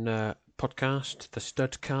his own podcast, the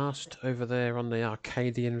Studcast, over there on the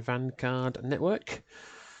Arcadian Vanguard network.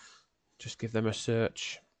 Just give them a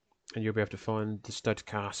search and you'll be able to find the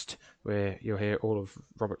Studcast, where you'll hear all of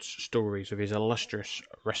Robert's stories of his illustrious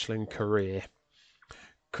wrestling career.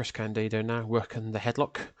 Chris Candido now working the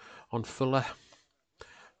headlock on Fuller,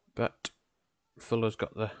 but Fuller's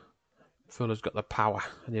got the power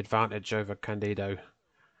and the advantage over Candido.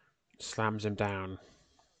 Slams him down.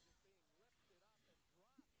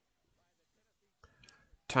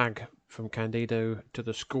 Tag from Candido to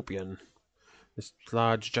the Scorpion. This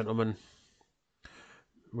large gentleman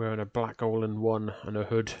wearing a black all-in-one and a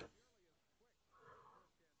hood.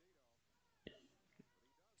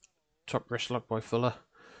 Top wrist lock by Fuller.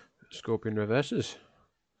 Scorpion reverses.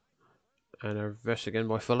 And a reverse again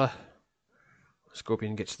by Fuller.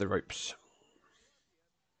 Scorpion gets the ropes.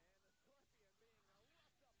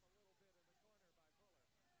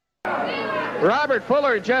 Robert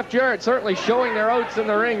Fuller and Jeff Jarrett certainly showing their oats in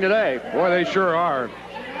the ring today. Boy, they sure are.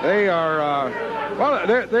 They are, well,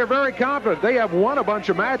 they're very confident. They have won a bunch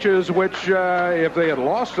of matches, which if they had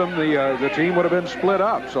lost them, the team would have been split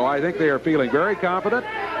up. So I think they are feeling very confident.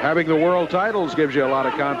 Having the world titles gives you a lot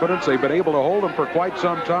of confidence. They've been able to hold them for quite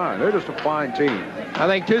some time. They're just a fine team. I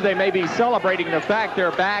think, too, they may be celebrating the fact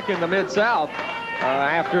they're back in the Mid-South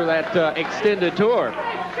after that extended tour.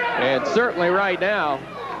 And certainly right now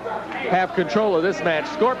have control of this match.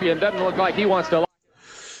 Scorpion doesn't look like he wants to.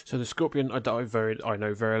 So the Scorpion, I know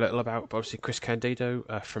very little about, but obviously Chris Candido,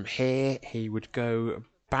 from here, he would go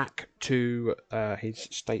back to his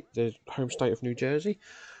state, the home state of New Jersey,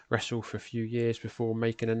 wrestle for a few years before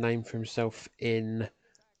making a name for himself in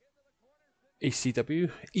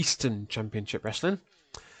ECW, Eastern Championship Wrestling,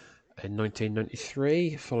 in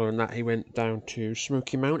 1993. Following that, he went down to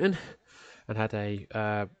Smoky Mountain and had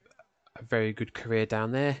a very good career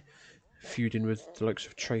down there, feuding with the likes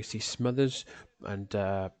of Tracy Smothers and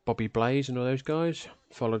Bobby Blaze and all those guys,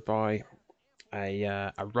 followed by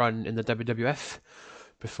a run in the WWF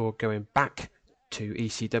before going back to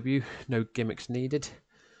ECW. No gimmicks needed.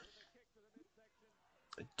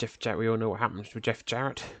 Jeff Jarrett, we all know what happens with Jeff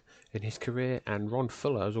Jarrett in his career, and Ron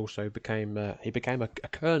Fuller has also became a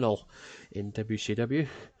colonel in WCW.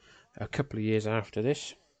 A couple of years after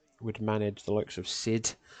this, would manage the likes of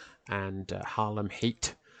Sid and Harlem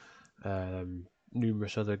Heat,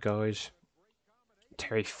 numerous other guys.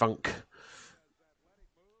 Terry Funk.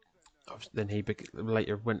 Then he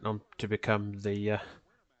later went on to become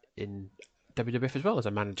in WWF as well as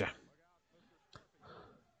a manager.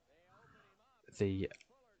 The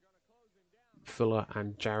Fuller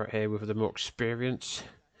and Jarrett here with the more experience,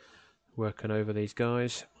 working over these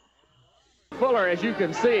guys. Fuller, as you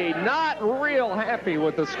can see, not real happy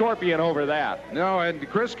with the Scorpion over that. No, and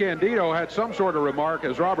Chris Candido had some sort of remark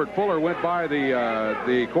as Robert Fuller went by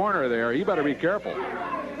the corner there. He better be careful.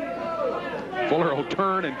 Fuller will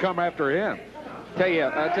turn and come after him.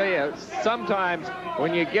 I tell you, sometimes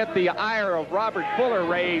when you get the ire of Robert Fuller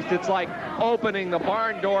raised, it's like opening the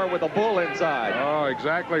barn door with a bull inside. Oh,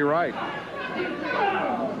 exactly right.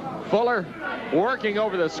 Fuller working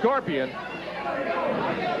over the Scorpion.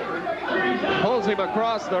 Pulls him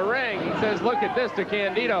across the ring. He says, look at this, to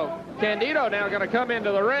Candido. Candido now going to come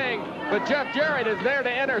into the ring, but Jeff Jarrett is there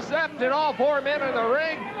to intercept, and all four men in the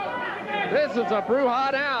ring. This is a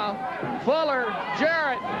brouhaha now. Fuller,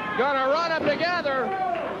 Jarrett, going to run them together.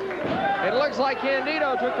 It looks like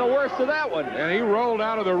Candido took the worst of that one. And he rolled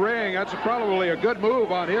out of the ring. That's probably a good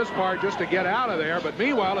move on his part just to get out of there. But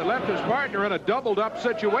meanwhile, it left his partner in a doubled-up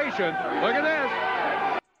situation. Look at this.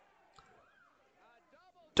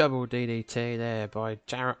 Double DDT there by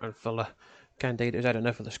Jarrett and Fuller. Candido's had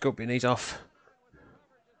enough of the Scorpion. He's off.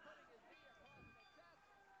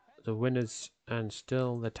 The winners and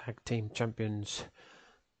still the tag team champions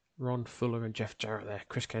Ron Fuller and Jeff Jarrett there.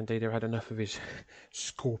 Chris Candido had enough of his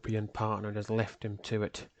Scorpion partner and has left him to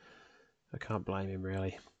it. I can't blame him,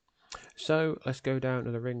 really. So let's go down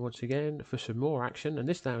to the ring once again for some more action, and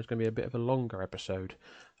this now is going to be a bit of a longer episode.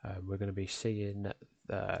 We're going to be seeing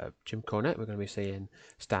Jim Cornette, we're going to be seeing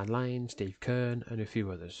Stan Lane, Steve Keirn, and a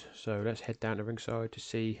few others. So let's head down to ringside to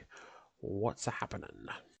see what's happening.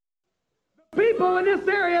 People in this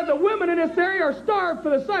area, the women in this area are starved for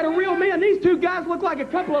the sight of real men. These two guys look like a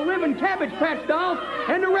couple of living Cabbage Patch dolls,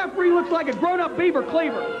 and the referee looks like a grown-up beaver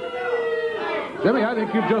cleaver. Jimmy, I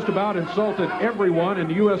think you've just about insulted everyone in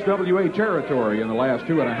the USWA territory in the last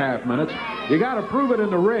 2.5 minutes. You got to prove it in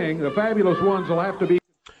the ring. The Fabulous Ones will have to be...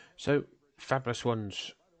 So, Fabulous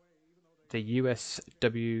Ones, the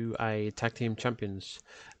USWA Tag Team Champions,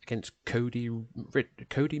 against Cody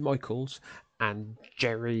Michaels and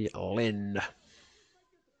Jerry Lynn.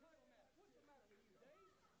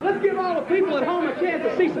 Let's give all the people at home a chance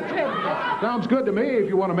to see some tag. Sounds good to me if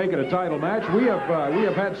you want to make it a title match. We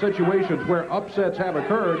have had situations where upsets have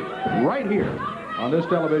occurred right here on this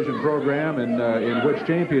television program in which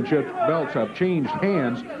championship belts have changed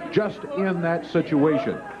hands just in that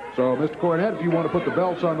situation. So, Mr. Cornette, if you want to put the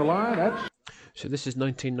belts on the line, that's... So this is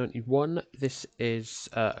 1991. This is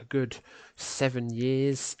a good 7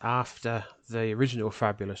 years after the original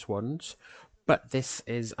Fabulous Ones. But this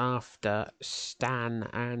is after Stan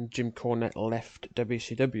and Jim Cornette left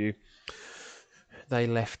WCW. They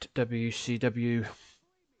left WCW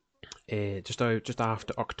just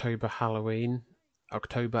after October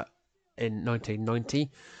in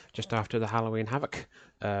 1990, just after the Halloween Havoc.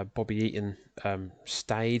 Bobby Eaton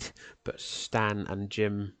stayed, but Stan and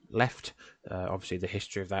Jim left. Obviously, the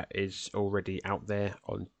history of that is already out there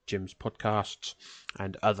on Jim's podcasts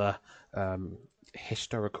and other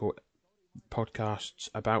historical podcasts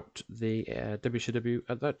about the WCW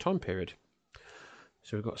at that time period.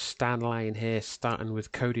 So we've got Stan Lane here, starting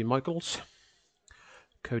with Cody Michaels.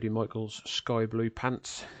 Cody Michaels, sky blue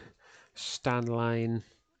pants. Stan Lane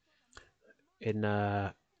in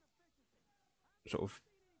sort of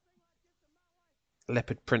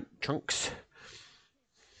leopard print trunks.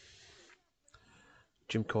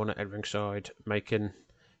 Jim Cornette at ringside, making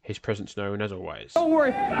his presence known as always. Don't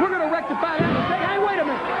worry, we're going to rectify that and say, hey, wait a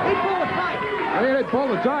minute, he pulled a tight. He didn't pull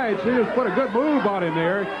the tights. He just put a good move on him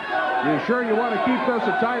there. You sure you want to keep this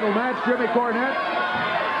a title match, Jimmy Cornette?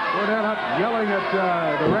 Cornette up yelling at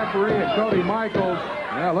the referee and Cody Michaels.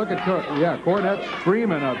 Yeah, look at Cornette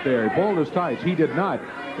screaming up there. He pulled his tights. He did not.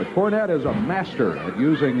 But Cornette is a master at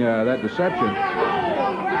using that deception.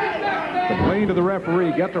 Complain to the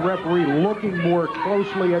referee. Get the referee looking more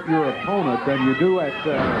closely at your opponent than you do at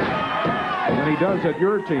than he does at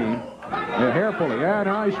your team. Yeah, hair pulling. Yeah,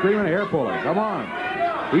 now he's screaming hair pulling. Come on.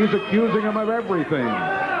 He's accusing him of everything.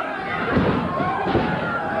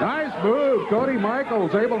 Nice move. Cody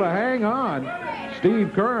Michaels able to hang on.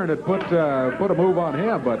 Steve Keirn had put a move on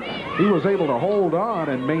him, but he was able to hold on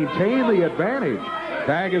and maintain the advantage.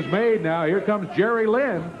 Tag is made now. Here comes Jerry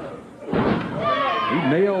Lynn. He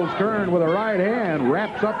nails Keirn with a right hand,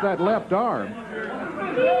 wraps up that left arm.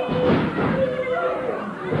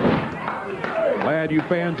 Glad you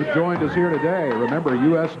fans have joined us here today. Remember,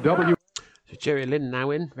 USW. So Jerry Lynn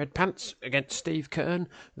now in red pants against Steve Keirn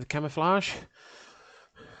with camouflage.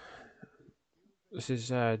 This is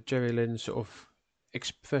Jerry Lynn's sort of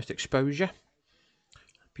first exposure.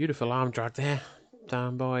 Beautiful arm drag there,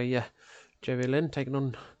 down by Jerry Lynn, taking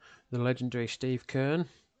on the legendary Steve Keirn.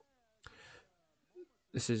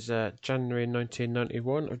 This is January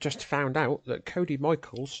 1991. I've just found out that Cody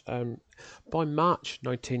Michaels, by March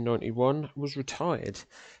 1991, was retired.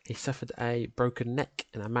 He suffered a broken neck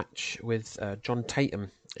in a match with John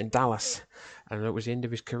Tatum in Dallas, and it was the end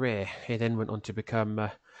of his career. He then went on to become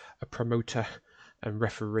a promoter and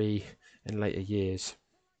referee in later years.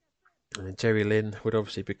 And Jerry Lynn would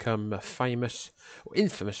obviously become famous, or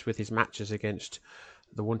infamous, with his matches against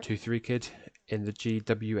the 1-2-3 Kid in the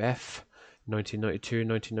GWF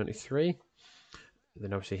 1992-1993.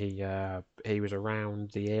 Then obviously he was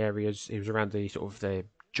around the areas. He was around the sort of the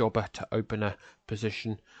jobber to opener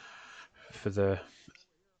position for the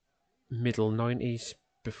middle 90s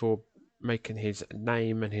before making his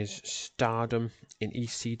name and his stardom in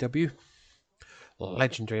ECW.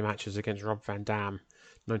 Legendary matches against Rob Van Dam,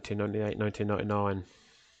 1998-1999.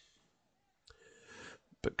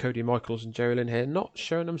 But Cody Michaels and Jerry Lynn here not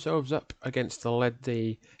showing themselves up against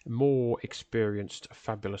the more experienced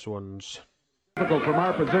Fabulous Ones. Difficult from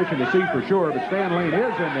our position to see for sure, but Stan Lane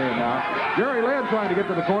is in there now. Jerry Lynn trying to get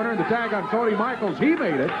to the corner, and the tag on Cody Michaels, he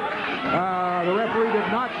made it. The referee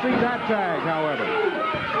did not see that tag, however.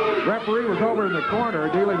 The referee was over in the corner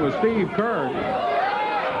dealing with Steve Keirn.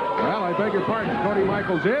 Well, I beg your pardon. Cody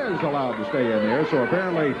Michaels is allowed to stay in there, so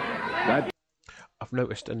apparently that... I've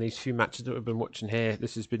noticed in these few matches that we've been watching here,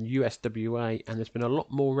 this has been USWA, and there's been a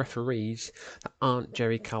lot more referees that aren't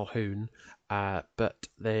Jerry Calhoun, but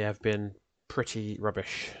they have been pretty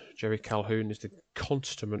rubbish. Jerry Calhoun is the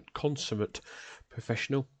consummate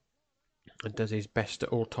professional and does his best at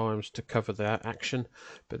all times to cover their action,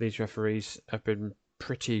 but these referees have been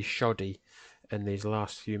pretty shoddy in these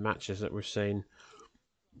last few matches that we've seen.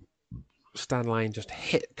 Stan Lane just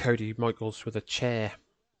hit Cody Michaels with a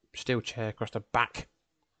steel chair across the back.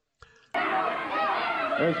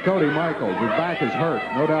 There's Cody Michaels. His back is hurt,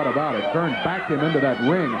 no doubt about it. Kern backed him into that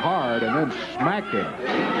ring hard and then smacked him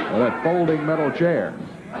with that folding metal chair.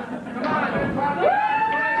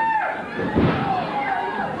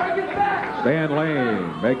 Stan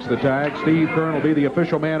Lane makes the tag. Steve Kern will be the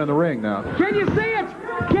official man in the ring now. Can you see it?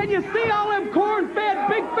 Can you see all them corn-fed,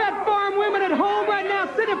 big fat farm women at home right now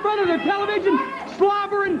sitting in front of their television,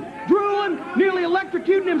 slobbering, drooling, nearly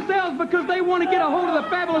electrocuting themselves because they want to get a hold of the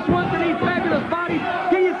fabulous ones in these fabulous bodies?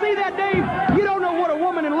 Can you see that, Dave? You don't know what a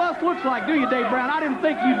woman in lust looks like, do you, Dave Brown? I didn't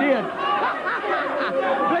think you did.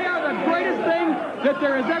 They are the greatest thing that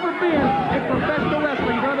there has ever been in professional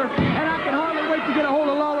wrestling, brother. And I can hardly wait to get a hold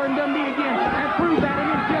of Lawler and Dundee again and prove that. And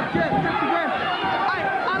then Jeff Jarrett,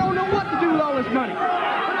 I don't know what to do with all this money.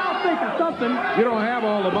 But I'll think of something. You don't have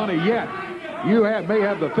all the money yet. You may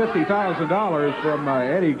have the $50,000 from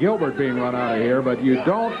Eddie Gilbert being run out of here, but you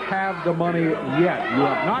don't have the money yet. You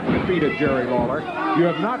have not defeated Jerry Lawler. You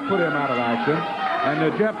have not put him out of action. And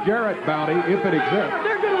the Jeff Jarrett bounty, if it exists.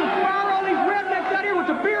 They're going to inspire all these rednecks out here with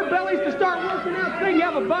the beer bellies to start working out, saying you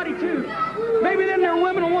have a body too. Maybe then their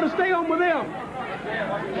women will want to stay home with them.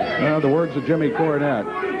 The words of Jimmy Cornette.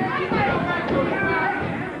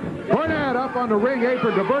 Cornette up on the ring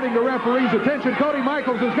apron, diverting the referee's attention. Cody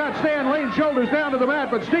Michaels has got Stan Lane's shoulders down to the mat,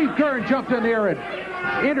 but Steve Kern jumped in there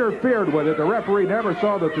and interfered with it. The referee never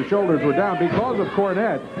saw that the shoulders were down because of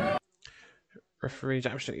Cornette. Referee's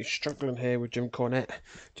absolutely struggling here with Jim Cornette.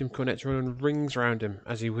 Jim Cornette's running rings around him,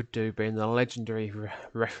 as he would do, being the legendary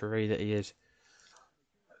referee that he is.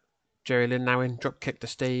 Jerry Lynn now in, drop kick to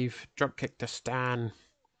Steve, drop kick to Stan.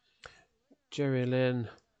 Jerry Lynn,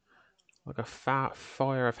 like a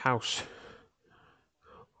fire of house.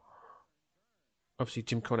 Obviously,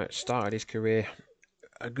 Jim Cornette started his career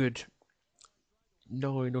a good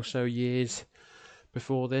 9 or so years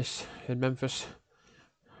before this in Memphis.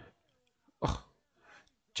 Oh,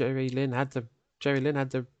 Jerry Lynn had the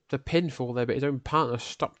pinfall there, but his own partner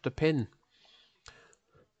stopped the pin.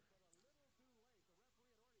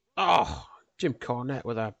 Oh, Jim Cornette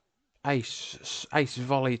with a ace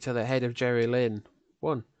volley to the head of Jerry Lynn.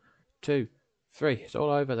 1, 2, 3. It's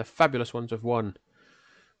all over. The fabulous ones have won.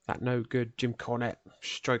 That no good Jim Cornette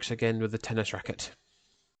strikes again with the tennis racket.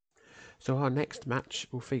 So our next match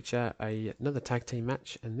will feature another tag team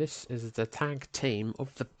match, and this is the tag team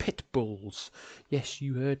of the Pitbulls. Yes,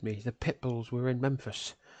 you heard me. The Pitbulls were in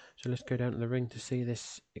Memphis. So let's go down to the ring to see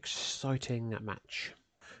this exciting match.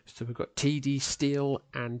 So we've got T.D. Steele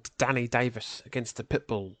and Danny Davis against the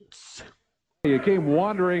Pitbulls. You came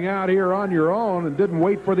wandering out here on your own and didn't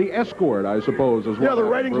wait for the escort, I suppose, as well. Yeah, the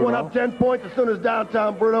ratings went up 10 points as soon as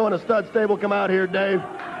Downtown Bruno and a stud stable come out here, Dave.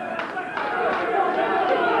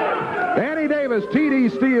 Danny Davis, T.D.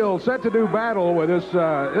 Steele, set to do battle with this.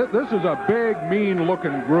 This is a big,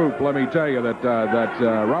 mean-looking group, let me tell you, that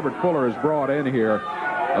Robert Fuller has brought in here.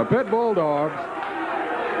 The Pit Bulldogs,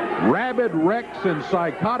 Rabid Rex, and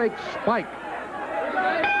Psychotic Spike.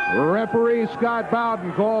 Referee Scott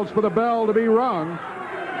Bowden calls for the bell to be rung.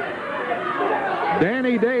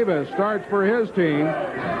 Danny Davis starts for his team.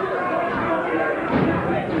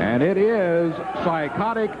 And it is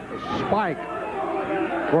Psychotic Spike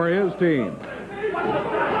for his team.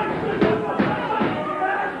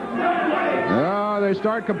 They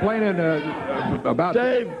start complaining about...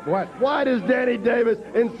 Dave, what? Why does Danny Davis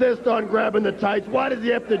insist on grabbing the tights? Why does he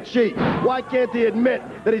have to cheat? Why can't he admit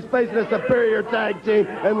that he's facing a superior tag team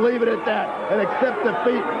and leave it at that and accept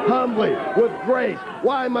defeat humbly, with grace?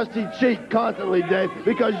 Why must he cheat constantly, Dave?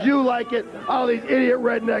 Because you like it, all these idiot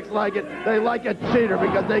rednecks like it. They like a cheater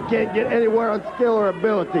because they can't get anywhere on skill or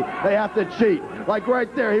ability. They have to cheat. Like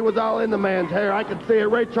right there, he was all in the man's hair. I could see it.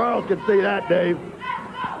 Ray Charles could see that, Dave.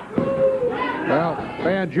 Well,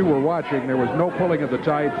 fans, you were watching. There was no pulling of the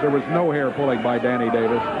tights. There was no hair pulling by Danny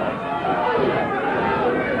Davis.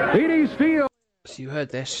 T.D. Steele. So you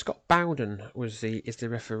heard there, Scott Bowden is the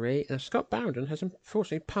referee. Scott Bowden has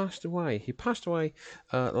unfortunately passed away. He passed away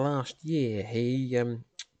last year. He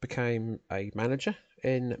became a manager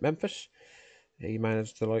in Memphis. He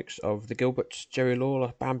managed the likes of the Gilberts, Jerry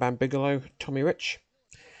Lawler, Bam Bam Bigelow, Tommy Rich.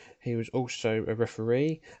 He was also a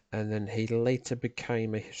referee, and then he later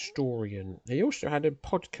became a historian. He also had a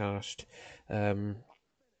podcast. I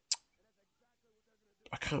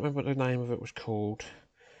can't remember what the name of it was called.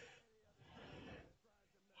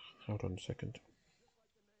 Hold on a second.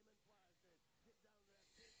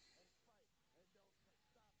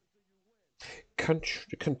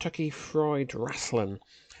 Kentucky Fried Wrestling.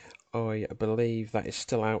 I believe that is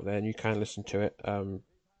still out there and you can listen to it.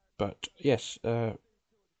 But yes, this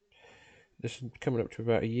is coming up to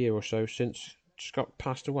about a year or so since Scott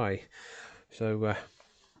passed away. So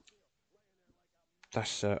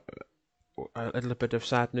that's a little bit of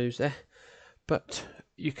sad news there. But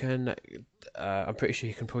you can, I'm pretty sure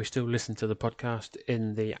you can probably still listen to the podcast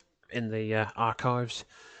in the archives.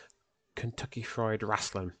 Kentucky Fried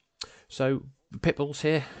Wrestling. So the Pitbulls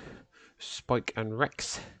here, Spike and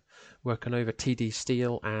Rex, working over TD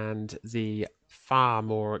Steele and the far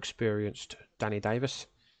more experienced Danny Davis.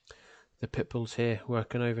 The Pitbulls here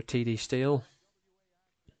working over TD Steele.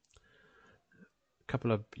 A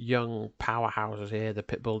couple of young powerhouses here, the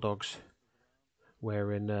Pit Bulldogs,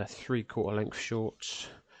 wearing 3/4 length shorts,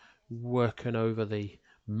 working over the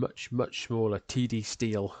much smaller TD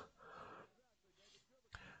Steele.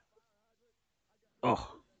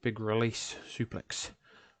 Oh, big release suplex.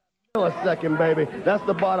 A second, baby. That's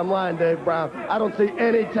the bottom line, Dave Brown. I don't see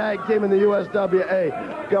any tag team in the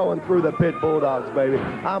USWA going through the Pit Bulldogs, baby.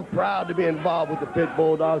 I'm proud to be involved with the Pit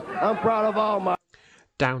Bulldogs. I'm proud of all my...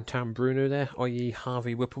 Downtown Bruno there, i.e.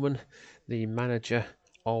 Harvey Whippleman, the manager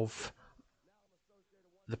of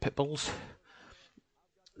the Pitbulls.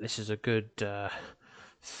 This is a good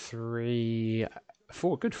 4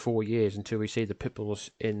 years until we see the Pitbulls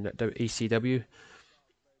in ECW.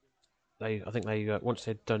 I think they once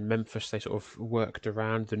they'd done Memphis, they sort of worked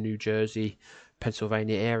around the New Jersey,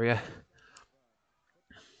 Pennsylvania area.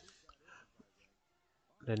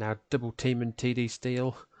 They're now double teaming TD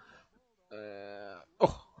Steele.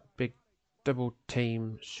 Big double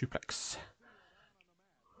team suplex.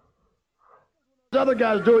 Other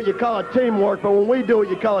guys do it, you call it teamwork, but when we do it,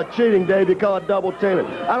 you call it cheating, Dave. You call it double teaming.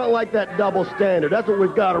 I don't like that double standard. That's what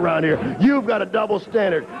we've got around here. You've got a double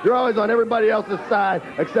standard. You're always on everybody else's side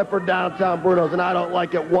except for Downtown Bruno's, and I don't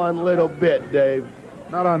like it one little bit, Dave.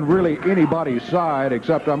 Not on really anybody's side,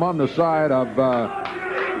 except I'm on the side of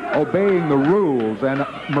obeying the rules, and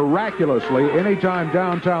miraculously, anytime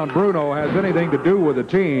Downtown Bruno has anything to do with a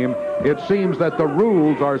team, it seems that the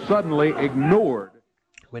rules are suddenly ignored.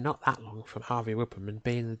 We're not that long from Harvey Whippleman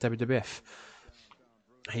being in the WWF.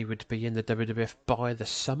 He would be in the WWF by the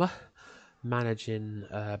summer, managing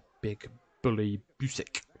Big Bully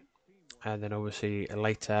Busick. And then obviously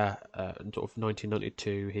later, in sort of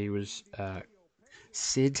 1992, he was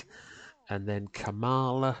Sid, and then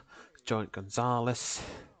Kamala, Giant Gonzalez.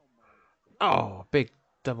 Oh, big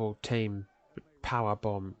double team power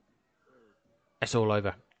bomb. It's all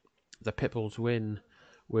over. The Pitbulls win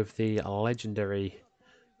with the legendary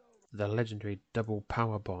double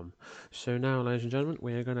power bomb. So now, ladies and gentlemen,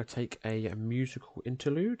 we are going to take a musical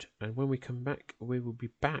interlude, and when we come back, we will be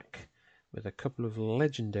back with a couple of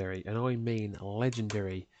legendary, and I mean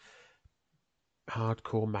legendary,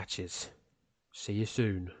 hardcore matches. See you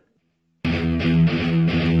soon.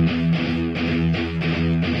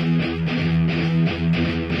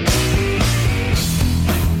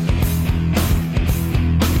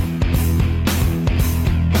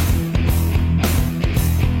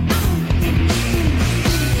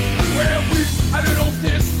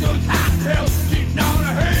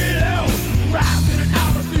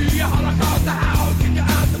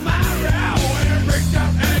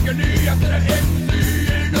 After the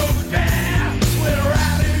ecstasy and over there, we're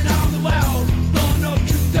riding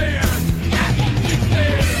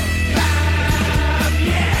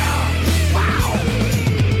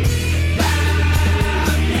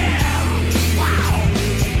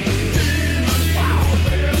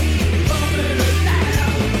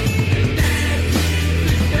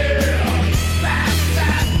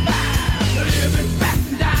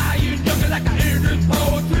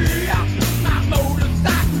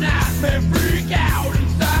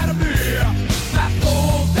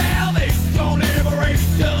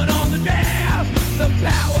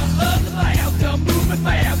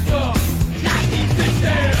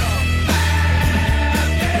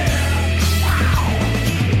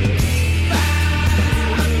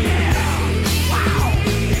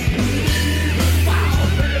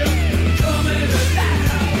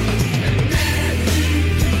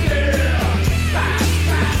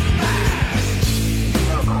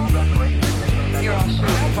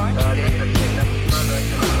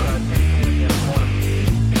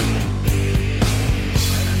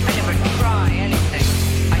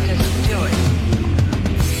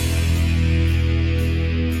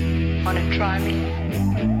Wanna try me?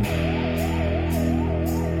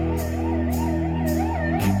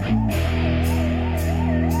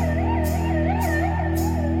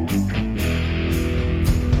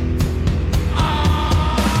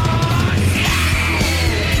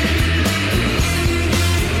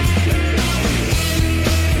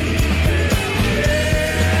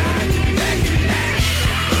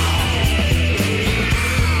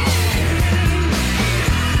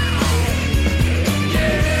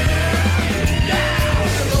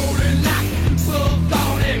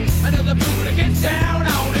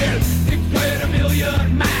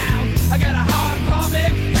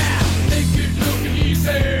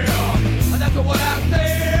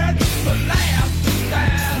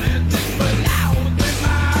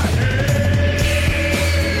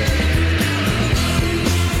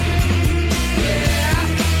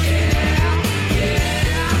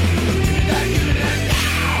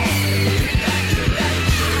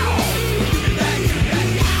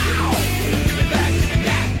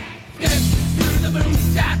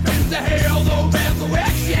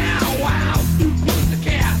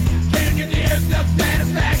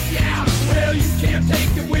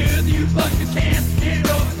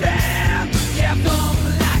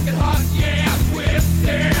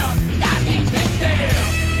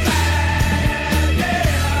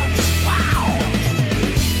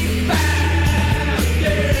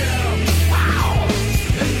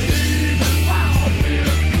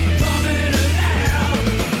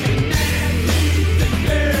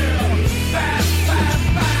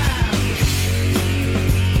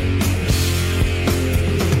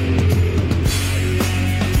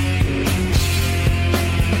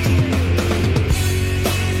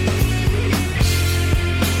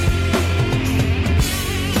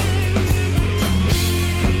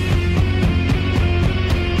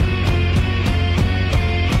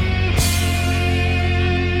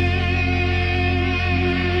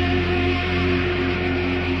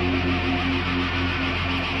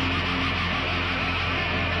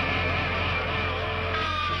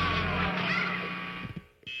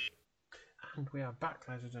 And we are back,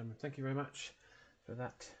 ladies and gentlemen. Thank you very much for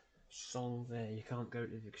that song there. You can't go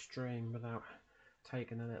to the extreme without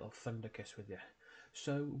taking a little thunder kiss with you.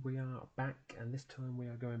 So we are back, and this time we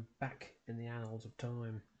are going back in the annals of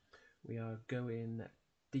time. We are going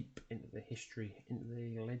deep into the history, into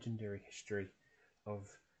the legendary history of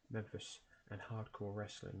Memphis and hardcore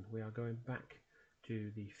wrestling. We are going back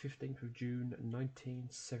to the 15th of June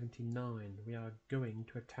 1979. We are going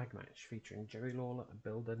to a tag match featuring Jerry Lawler and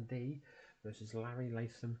Bill Dundee versus Larry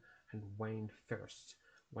Latham and Wayne Ferris.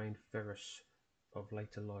 Wayne Ferris of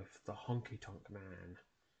later life, the Honky Tonk Man.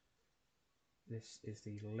 This is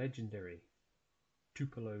the legendary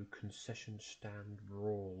Tupelo Concession Stand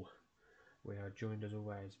Brawl. We are joined as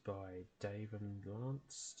always by Dave and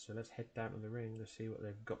Lance. So let's head down to the ring to see what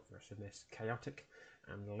they've got for us in this chaotic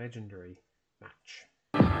and legendary match.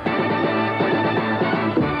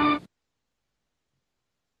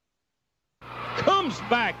 Comes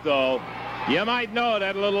back though. You might know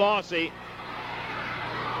that little Aussie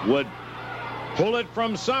would pull it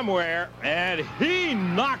from somewhere, and he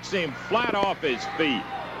knocks him flat off his feet.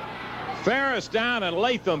 Ferris down, and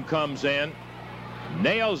Latham comes in.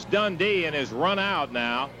 Nails Dundee in his run out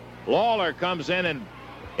now. Lawler comes in and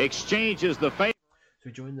exchanges the face. So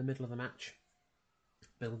we join the middle of the match.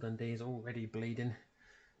 Bill Dundee is already bleeding.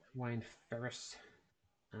 Wayne Ferris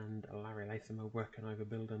and Larry Latham are working over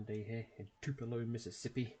Bill Dundee here in Tupelo,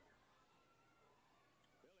 Mississippi.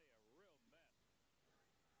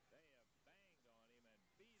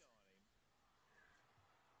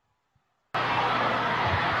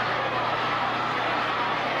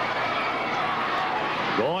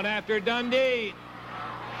 Going after Dundee.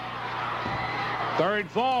 Third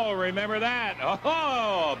fall, remember that.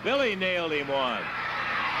 Oh, Billy nailed him one.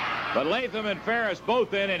 But Latham and Ferris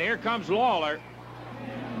both in, and here comes Lawler.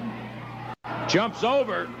 Jumps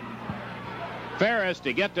over Ferris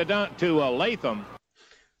to get to Latham.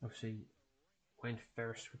 Obviously, Wayne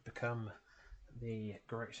Ferris would become the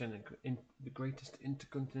greatest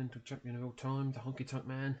intercontinental champion of all time, the Honky Tonk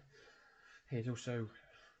Man. He is also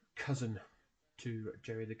cousin to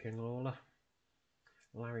Jerry the King Lawler.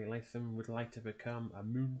 Larry Latham would later become a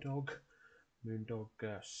Moondog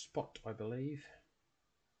Spot, I believe,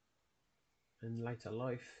 in later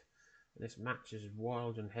life. This match is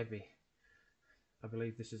wild and heavy. I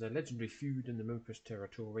believe this is a legendary feud in the Memphis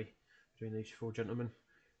territory between these four gentlemen,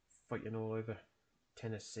 fighting all over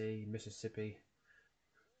Tennessee, Mississippi,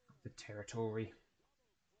 the territory.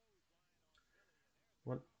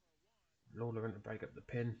 Lawler went to break up the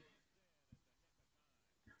pin.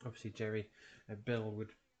 Obviously, Jerry and Bill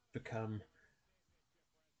would become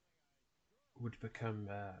would become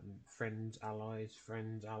friends, allies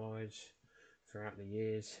throughout the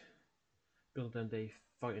years. Bill Dundee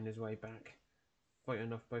fighting his way back,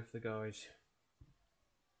 fighting off both the guys.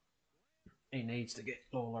 He needs to get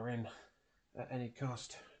Lawler in at any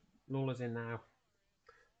cost. Lawler's in now.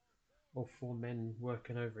 All four men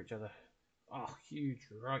working over each other. Oh, huge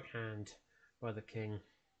right hand by the King.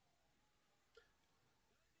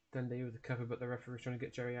 Dundee with the cover, but the referee's trying to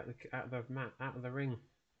get Jerry out of the ring.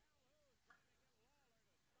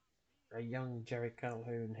 A young Jerry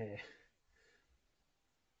Calhoun here.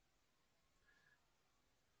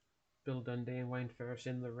 Bill Dundee and Wayne Ferris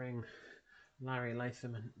in the ring. Larry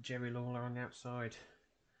Latham and Jerry Lawler on the outside.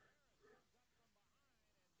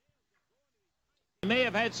 He may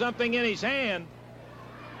have had something in his hand.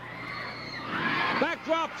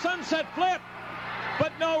 Backdrop, sunset flip,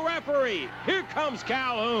 but no referee. Here comes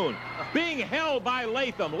Calhoun, being held by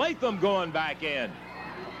Latham. Latham going back in.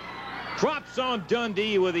 Drops on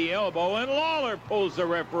Dundee with the elbow, and Lawler pulls the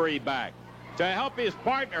referee back to help his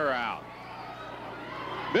partner out.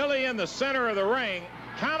 Billy in the center of the ring.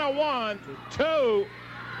 Count of 1, 2.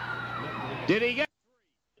 Did he get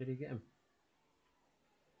him?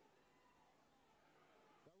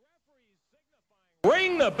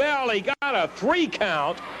 Ring the bell. He got a 3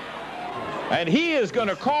 count, and he is going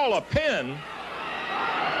to call a pin.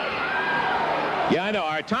 Yeah, I know.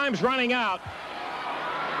 Our time's running out.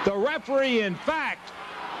 The referee, in fact,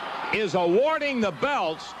 is awarding the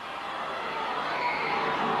belts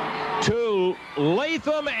to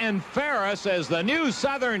Latham and Ferris as the new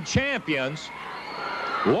Southern champions.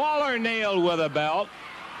 Lawler nailed with a belt.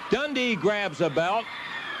 Dundee grabs a belt.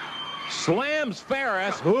 Slams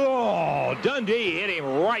Ferris. Oh, Dundee hit him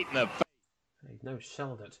right in the face. He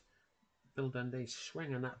no-sold it. Bill Dundee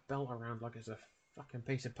swinging that belt around like it's a fucking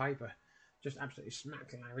piece of paper. Just absolutely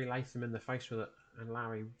smacked Larry Latham in the face with it. And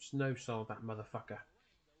Larry no-sold that motherfucker.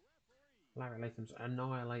 Larry Latham's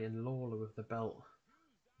annihilating Lawler with the belt.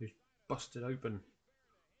 Who's busted open.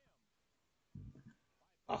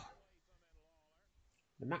 Oh.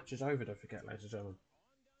 The match is over, don't forget, ladies and gentlemen.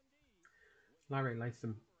 Larry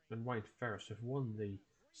Latham and Wayne Ferris have won the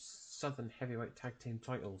Southern Heavyweight Tag Team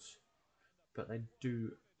titles, but they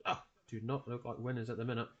do not look like winners at the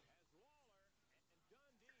minute.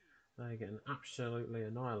 They're getting absolutely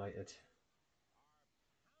annihilated.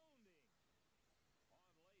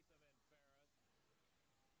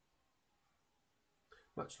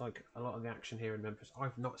 Much like a lot of the action here in Memphis,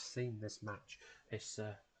 I've not seen this match.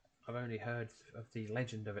 I've only heard of the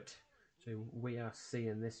legend of it, so we are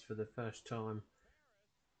seeing this for the first time.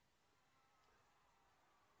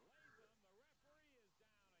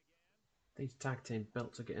 These tag team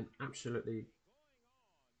belts are getting absolutely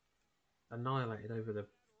annihilated over the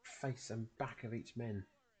face and back of each man.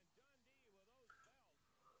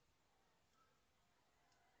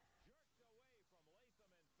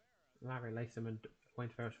 Larry Latham and Wayne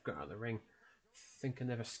Ferris got out of the ring, thinking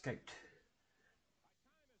they've escaped.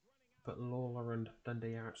 But Lawler and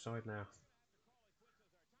Dundee are outside now.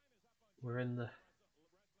 We're in the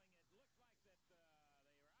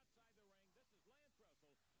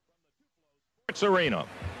arena.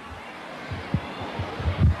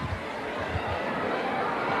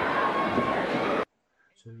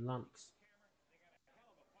 So Lance.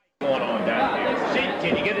 Going on down here. See,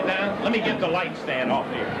 can you get it down? Let me get the light stand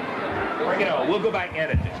off here. Bring it on. We'll go back and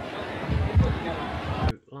edit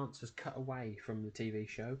this. Lance has cut away from the TV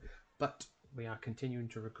show, but we are continuing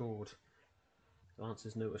to record. Lance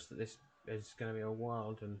has noticed that this is going to be a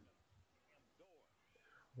wild and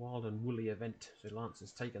woolly event, so Lance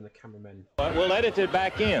has taken the cameramen. But we'll edit it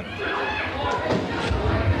back in.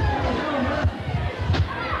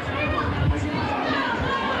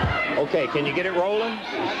 Okay, can you get it rolling?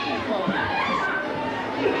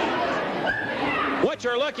 What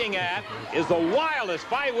you're looking at is the wildest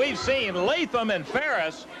fight we've seen. Latham and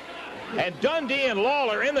Ferris and Dundee and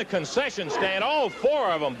Lawler in the concession stand, all four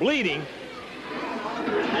of them bleeding,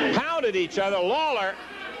 pounded each other. Lawler,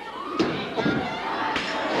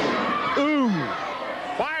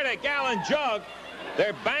 fired a gallon jug.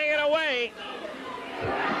 They're banging away.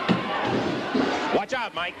 Watch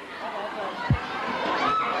out, Mike.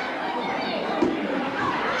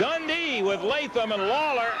 Dundee with Latham and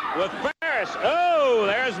Lawler with Ferris. Oh,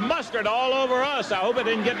 there's mustard all over us. I hope it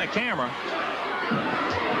didn't get in the camera.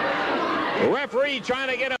 The referee trying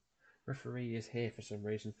to get him. Referee is here for some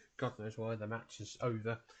reason. God knows why. The match is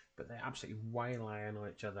over, but they're absolutely waylaying on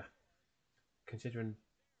each other. Considering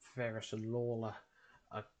Ferris and Lawler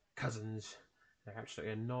are cousins, they're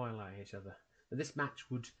absolutely annihilating each other. But this match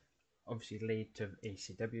would obviously lead to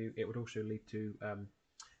ECW. It would also lead to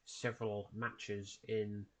several matches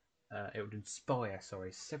in it would inspire,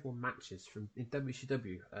 several matches in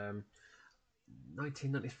WCW.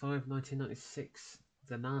 1995, 1996,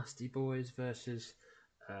 the Nasty Boys versus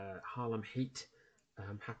Harlem Heat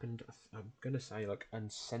happened. I'm gonna say like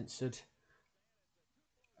uncensored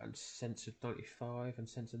 95,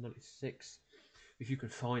 uncensored 96. If you can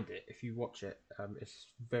find it, if you watch it, it's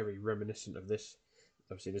very reminiscent of this.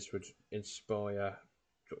 Obviously, this would inspire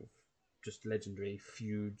sort of just legendary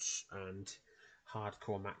feuds and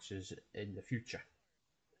hardcore matches in the future.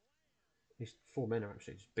 These four men are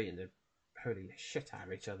actually just beating the holy shit out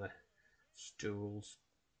of each other. Stools,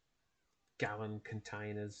 gallon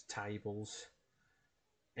containers, tables,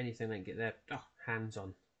 anything they can get their hands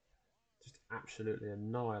on. Just absolutely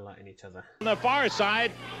annihilating each other. On the far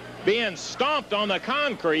side, being stomped on the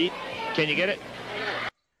concrete. Can you get it?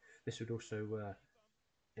 This would also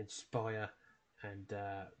inspire and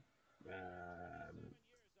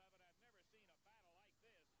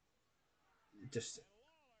just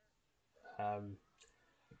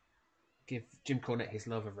give Jim Cornette his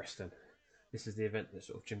love of wrestling. This is the event that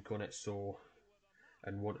sort of Jim Cornette saw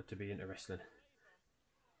and wanted to be into wrestling.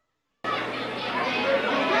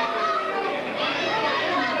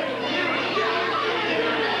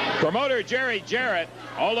 Promoter Jerry Jarrett,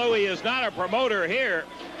 although he is not a promoter here,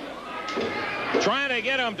 trying to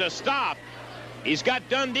get him to stop. He's got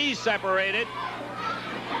Dundee separated.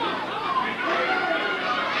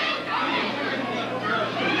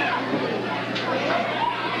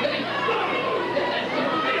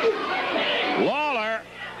 Lawler,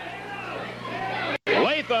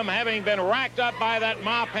 Latham having been racked up by that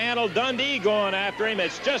mop handle, Dundee going after him.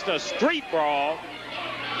 It's just a street brawl.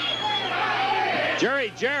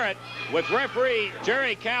 Jerry Jarrett with referee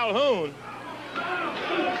Jerry Calhoun.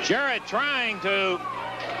 Jarrett trying to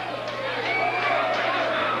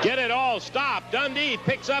get it all stopped. Dundee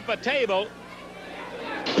picks up a table.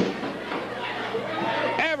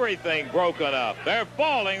 Everything broken up. They're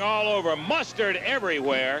falling all over. Mustard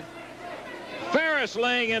everywhere. Ferris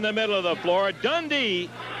laying in the middle of the floor. Dundee.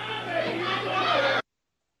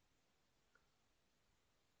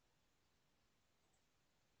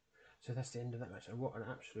 So that's the end of that match. And what an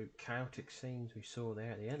absolute chaotic scenes we saw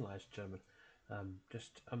there at the end, ladies and gentlemen.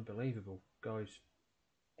 Just unbelievable. Guys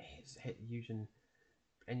hit using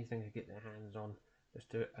anything to get their hands on just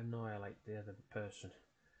to annihilate the other person.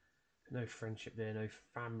 No friendship there, no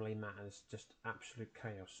family matters, just absolute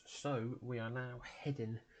chaos. So we are now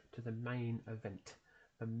heading to the main event.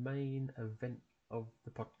 The main event of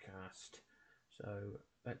the podcast. So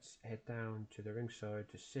let's head down to the ringside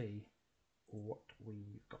to see what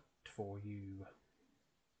we've got for you.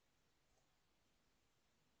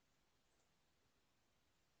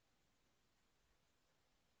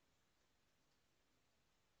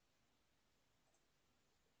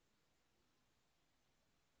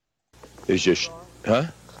 It's just, huh?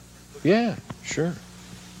 Yeah, sure.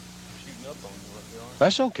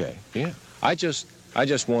 That's okay. Yeah. I just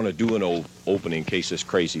want to do an old opening in case this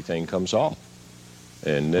crazy thing comes off.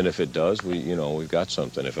 And then if it does, we've got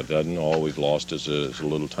something. If it doesn't, all we've lost is a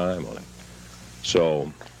little time on it.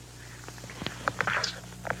 So,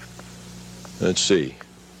 let's see.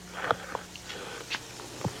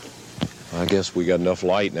 I guess we got enough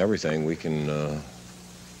light and everything. We can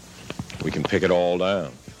pick it all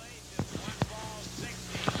down.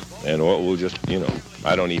 And we'll just,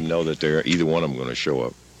 I don't even know that either one of them going to show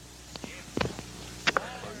up.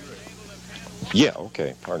 Yeah,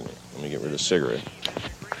 okay, pardon me. Let me get rid of the cigarette.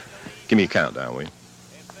 Give me a countdown, will you?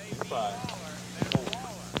 5, 4,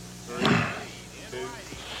 3,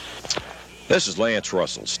 2. This is Lance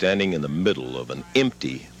Russell standing in the middle of an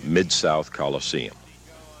empty Mid-South Coliseum.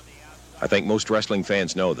 I think most wrestling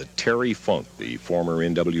fans know that Terry Funk, the former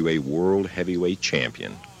NWA World Heavyweight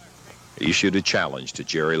Champion, issued a challenge to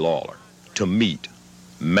Jerry Lawler to meet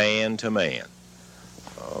man to man.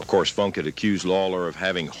 Of course, Funk had accused Lawler of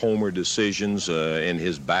having homer decisions in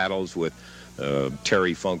his battles with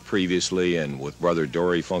Terry Funk previously and with brother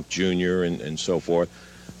Dory Funk Jr. and so forth.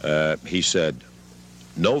 He said,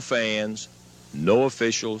 no fans, no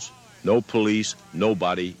officials, no police,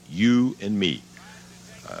 nobody, you and me.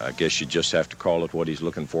 I guess you just have to call it what he's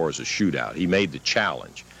looking for as a shootout. He made the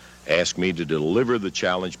challenge, asked me to deliver the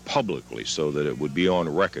challenge publicly so that it would be on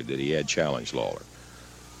record that he had challenged Lawler.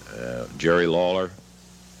 Jerry Lawler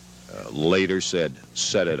later said,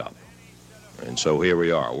 set it up. And so here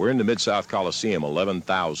we are. We're in the Mid-South Coliseum,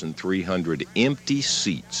 11,300 empty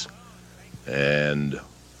seats. And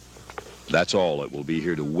that's all that will be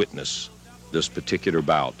here to witness this particular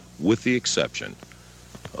bout, with the exception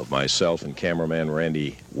of myself and cameraman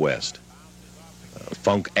Randy West.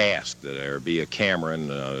 Funk asked that there be a camera and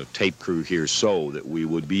a tape crew here so that we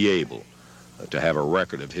would be able to have a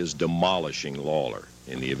record of his demolishing Lawler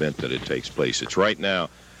in the event that it takes place. It's right now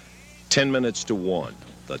 10 minutes to 1.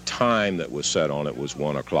 The time that was set on it was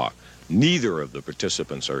 1 o'clock. Neither of the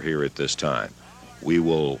participants are here at this time. We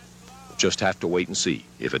will just have to wait and see.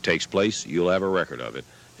 If it takes place, you'll have a record of it.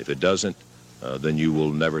 If it doesn't, then you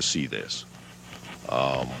will never see this.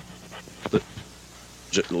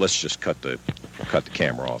 Let's just cut the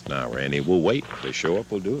camera off now, Randy. We'll wait. If they show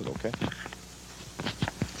up, we'll do it, okay?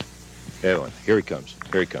 Evan, here he comes.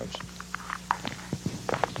 Here he comes.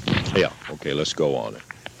 Yeah, okay, let's go on it.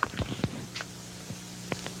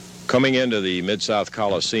 Coming into the Mid-South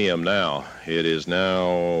Coliseum now, it is now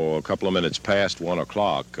a couple of minutes past 1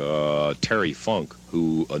 o'clock. Terry Funk,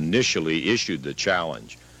 who initially issued the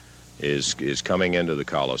challenge, is coming into the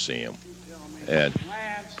Coliseum. And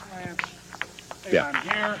Lance, hey, yeah. I'm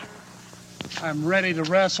here. I'm ready to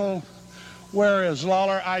wrestle. Where is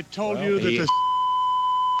Lawler? I told you that the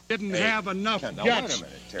didn't have enough guts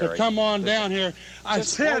to come on down here. I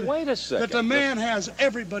said wait a second. that the man has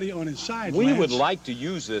everybody on his side. We Lance. would like to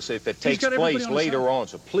use this if it takes place later on,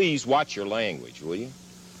 so please watch your language, will you?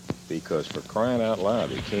 Because for crying out loud,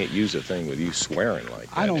 we can't use a thing with you swearing like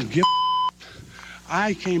that. I don't give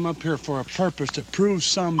I came up here for a purpose to prove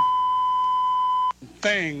some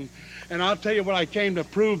thing. And I'll tell you what I came to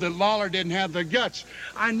prove, that Lawler didn't have the guts.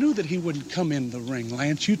 I knew that he wouldn't come in the ring,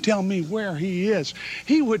 Lance. You tell me where he is.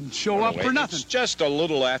 He wouldn't show up for nothing. It's just a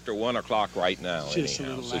little after 1 o'clock right now,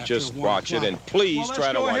 anyhow. So just watch it, and please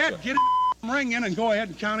try to watch it. Get his ring in and go ahead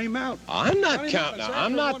and count him out. I'm not counting.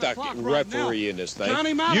 I'm not the referee in this thing. Count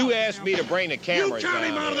him out. You asked me to bring the cameras down. You count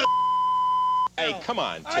him out of the... Hey, come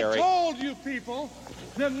on, Terry. I told you people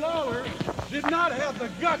that Lawler did not have the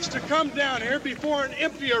guts to come down here before an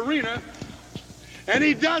empty arena, and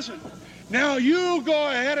he doesn't. Now you go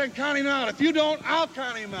ahead and count him out. If you don't, I'll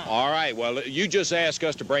count him out. All right, well, you just asked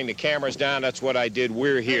us to bring the cameras down. That's what I did.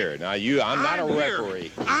 We're here. Now, I'm not a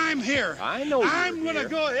referee. I'm here. I know I'm going to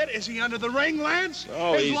go ahead. Is he under the ring, Lance?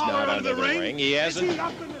 Oh, Is he's Lawler not under the ring. He hasn't. Is he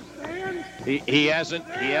up in the stands?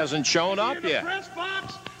 He hasn't shown up yet. Press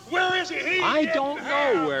box? Where is he? I don't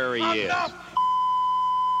know where he is.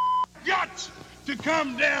 Guts to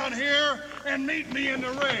come down here and meet me in the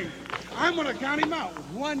ring. I'm going to count him out.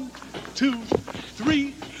 1, 2,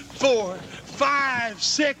 3, 4, 5,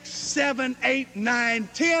 6, 7, 8, 9,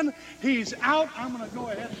 10. He's out. I'm going to go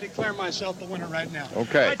ahead and declare myself the winner right now.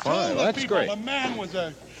 Okay, fine. That's great. The man was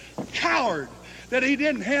a coward, that he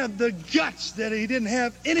didn't have the guts, that he didn't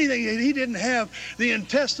have anything, that he didn't have the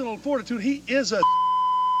intestinal fortitude. He is a...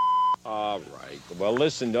 All right. Well,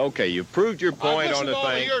 listen, okay, you proved your point on the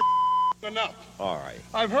thing. Enough. All right.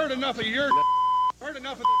 I've heard enough of your... heard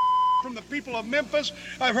enough of from the people of Memphis.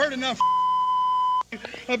 I've heard enough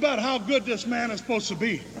about how good this man is supposed to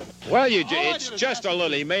be. Well, it's just a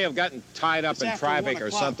little. He may have gotten tied up in traffic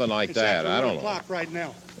or something like that. I don't know. It's after 1 o'clock right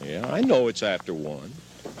now. Yeah, I know it's after 1.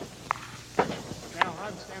 Now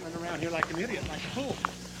I'm standing around here like an idiot, like a fool.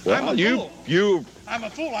 Well, I'm a fool. you... I'm a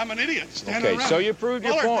fool. I'm an idiot standing around. Okay, so you proved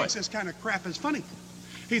your point. Lawler thinks this kind of crap is funny.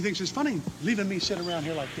 He thinks it's funny leaving me sit around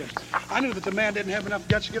here like this. I knew that the man didn't have enough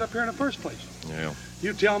guts to get up here in the first place. Yeah.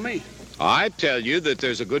 You tell me. I tell you that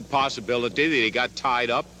there's a good possibility that he got tied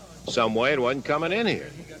up some way and wasn't coming in here.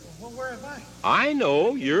 Well, where am I? I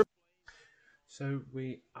know, you're... So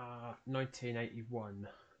we are 1981,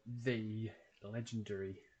 the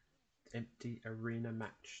legendary empty arena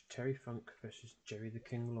match. Terry Funk versus Jerry the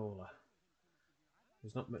King Lawler.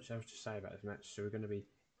 There's not much else to say about this match, so we're going to be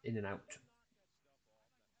in and out.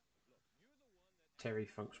 Terry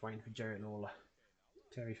Funk's waiting for Jerry Lawler.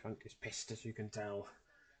 Terry Funk is pissed, as you can tell.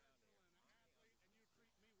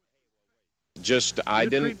 I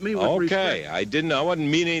didn't. Okay, I didn't. I wouldn't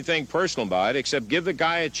mean anything personal by it, except give the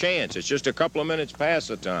guy a chance. It's just a couple of minutes past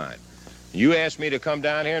the time. You asked me to come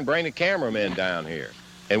down here and bring the cameramen down here,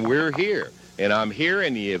 and we're here. And I'm here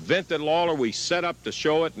in the event that Lawler, we set up to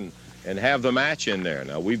show it and have the match in there.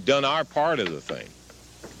 Now, we've done our part of the thing.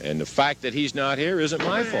 And the fact that he's not here isn't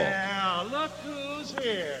my fault. Now, look who's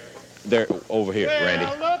here. They're over here, Randy.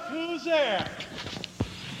 Now, look who's there.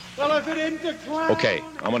 Well, if it isn't the clown... Okay,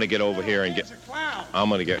 I'm going to get over here and get... I'm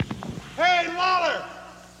going to get... Hey, Lawler!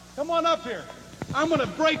 Come on up here. I'm going to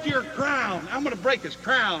break your crown. I'm going to break his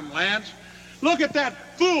crown, Lance. Look at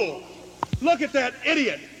that fool. Look at that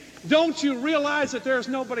idiot. Don't you realize that there's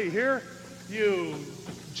nobody here? You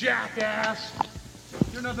jackass.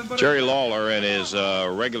 You're nothing but Jerry Lawler in his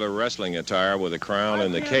regular wrestling attire with a crown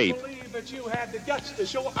and the cape. I can't believe that you had the guts to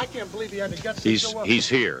show up. I can't believe you had the guts to show up. He's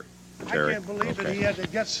here. Terry? I can't believe that he had the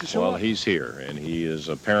guts to show Well, up. he's here, and he is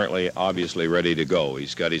apparently, obviously ready to go.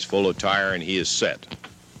 He's got his full attire, and he is set.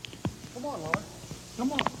 Come on, Lawler.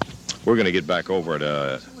 Come on. We're going to get back over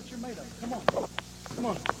to... See what you're made of. Come on. Come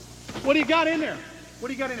on. What do you got in there? What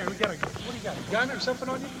do you got in there? What do you got? A gun or something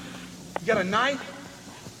on you? You got a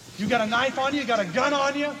knife? You got a knife on you? You got a gun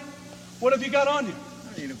on you? What have you got on you?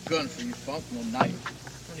 I need a gun for you, Funk, no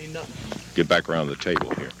knife. I need nothing. Get back around the table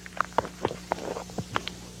here.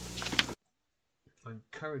 I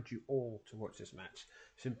encourage you all to watch this match.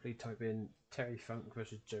 Simply type in Terry Funk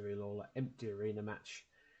versus Jerry Lawler, empty arena match.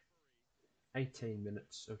 18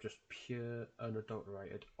 minutes of just pure,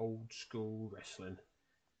 unadulterated, old school wrestling.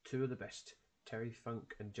 Two of the best, Terry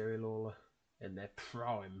Funk and Jerry Lawler, in their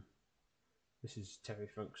prime. This is Terry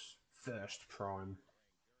Funk's first prime.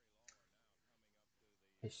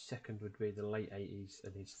 His second would be the late 80s,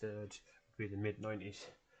 and his third would be the mid 90s,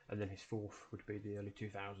 and then his fourth would be the early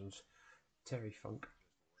 2000s. Terry Funk,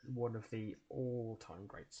 one of the all-time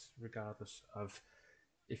greats, regardless of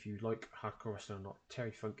if you like hardcore wrestling or not.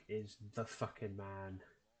 Terry Funk is the fucking man.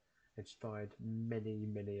 Inspired many,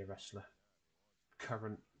 many a wrestler.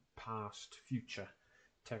 Current, past, future.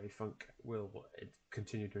 Terry Funk will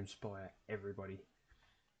continue to inspire everybody.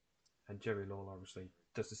 And Jerry Lawler obviously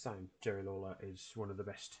does the same. Jerry Lawler is one of the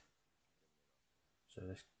best. So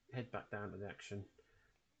let's head back down to the action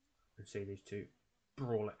and see these two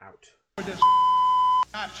brawl it out.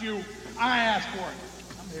 Not you. I asked for it.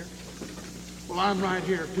 I'm here. Well, I'm right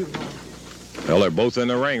here, too, Lawler. Well, they're both in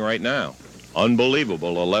the ring right now.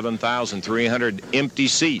 Unbelievable, 11,300 empty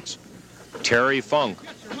seats. Terry Funk.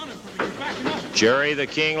 Jerry the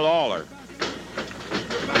King Lawler.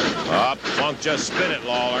 Up, Funk just spin it,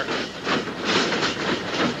 Lawler.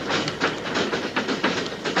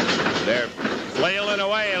 They're flailing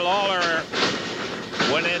away. Lawler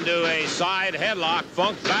went into a side headlock.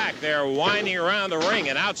 Funk back. They're winding around the ring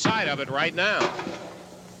and outside of it right now.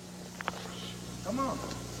 Come on.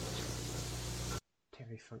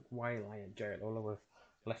 Terry Funk waylaying Jerry Lawler with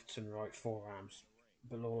lefts and right forearms,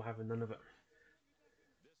 but Lawler having none of it.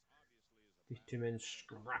 These two men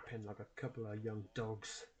scrapping like a couple of young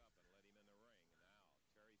dogs.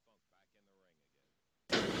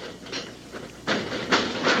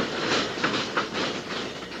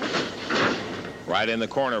 Right in the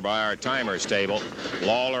corner by our timers table.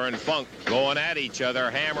 Lawler and Funk going at each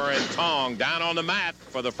other, hammer and tong, down on the mat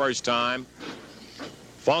for the first time.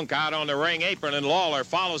 Funk out on the ring apron, and Lawler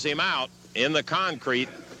follows him out in the concrete.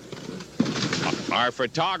 Our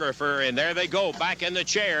photographer, and there they go, back in the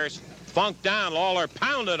chairs. Funk down, Lawler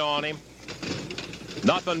pounded on him.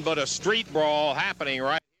 Nothing but a street brawl happening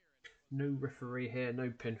right. No referee here, no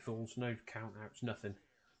pinfalls, no countouts, nothing.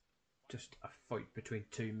 Just a fight between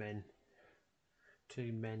two men.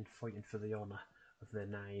 Two men fighting for the honour of their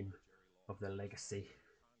name, of their legacy.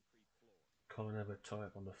 Collar over tie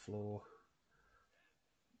up on the floor.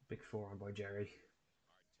 Big forearm by Jerry.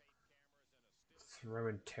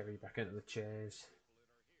 Throwing Terry back into the chairs.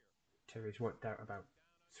 Terry's wiped out about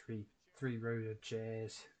three rows of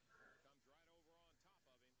chairs.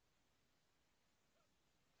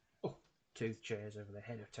 Oh, two chairs over the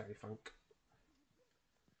head of Terry Funk.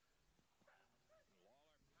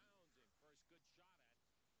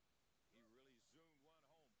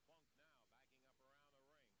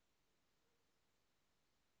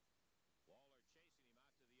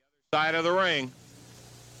 Side of the ring.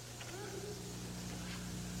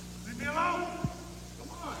 Leave me alone.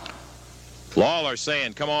 Lawler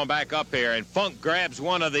saying, come on back up here, and Funk grabs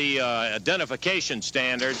one of the identification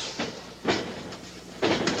standards.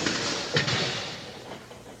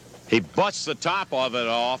 He busts the top of it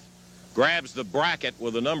off, grabs the bracket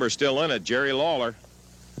with the number still in it, Jerry Lawler.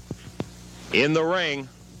 In the ring,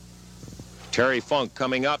 Terry Funk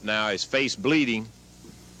coming up now, his face bleeding.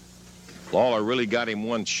 Lawler really got him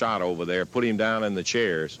one shot over there, put him down in the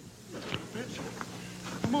chairs.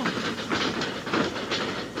 Come on.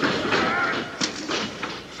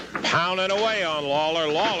 Pounding away on Lawler.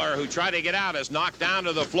 Lawler, who tried to get out, is knocked down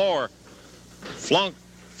to the floor. Funk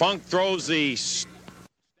throws the...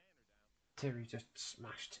 Terry just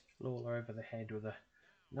smashed Lawler over the head with a...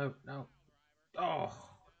 No. Oh!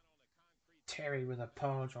 Terry with a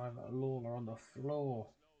power driver, Lawler on the floor.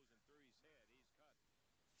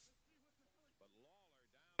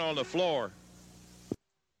 On the floor.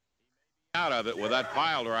 Out of it with that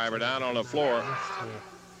pile driver down on the floor.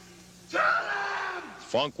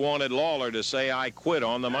 Funk wanted Lawler to say, I quit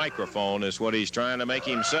on the microphone, is what he's trying to make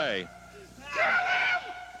him say.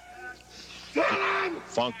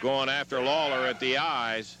 Funk going after Lawler at the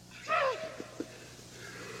eyes.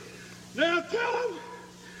 Now tell him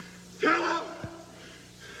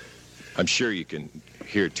I'm sure you can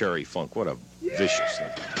hear Terry Funk. What a vicious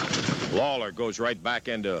thing. Lawler goes right back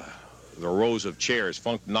into the rows of chairs.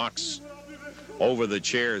 Funk knocks over the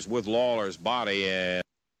chairs with Lawler's body. And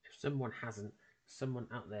if someone hasn't, someone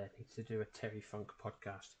out there needs to do a Terry Funk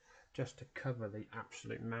podcast just to cover the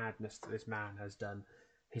absolute madness that this man has done.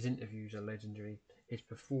 His interviews are legendary. His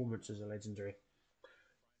performances are legendary.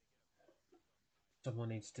 Someone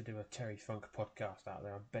needs to do a Terry Funk podcast out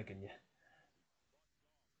there. I'm begging you.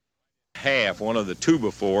 Half, one of the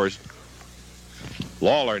 2x4s.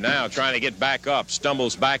 Lawler now trying to get back up,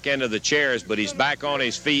 stumbles back into the chairs, but he's back on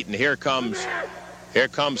his feet, and here comes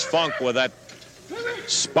Funk with that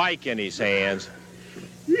spike in his hands.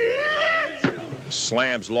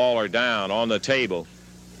 Slams Lawler down on the table.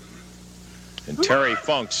 And Terry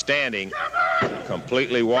Funk standing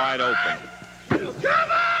completely wide open.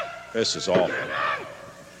 This is awful.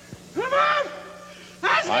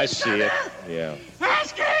 I see it. Yeah.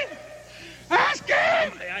 Ask him! Ask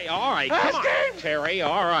him! All right, come on, Terry.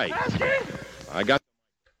 All right. I got.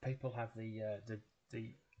 People have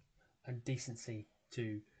the indecency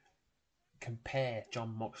to compare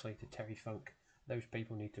John Moxley to Terry Funk. Those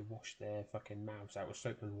people need to wash their fucking mouths out with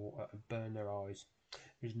soap and water and burn their eyes.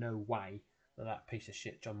 There's no way that piece of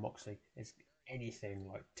shit John Moxley is anything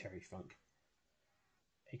like Terry Funk.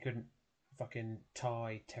 He couldn't fucking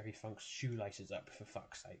tie Terry Funk's shoelaces up, for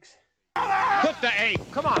fuck's sakes. Put the eight.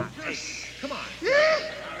 Come on. Come on.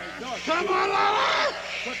 Come on, Lawler!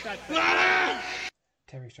 Put that.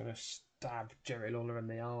 Terry's trying to stab Jerry Lawler in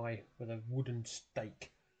the eye with a wooden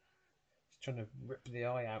stake. He's trying to rip the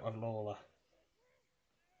eye out of Lawler.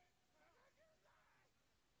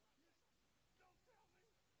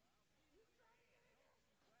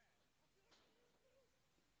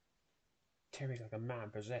 Terry's like a man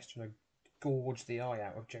possessed, trying to gorge the eye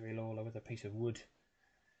out of Jerry Lawler with a piece of wood.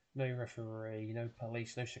 No referee, no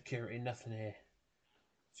police, no security, nothing here.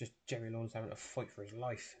 It's just Jerry Lawler's having to fight for his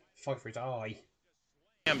life, fight for his eye.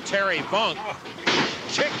 Terry Funk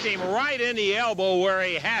kicked him right in the elbow where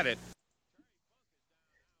he had it.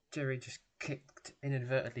 Jerry just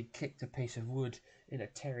inadvertently kicked a piece of wood into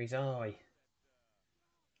Terry's eye.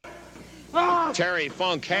 Terry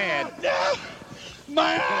Funk had.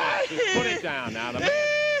 My eye! Just put it down now. The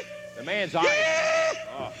man's eye.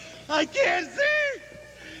 Oh. I can't see!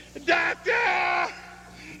 Doctor!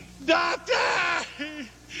 Doctor!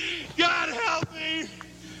 God help me!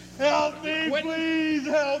 Help me, please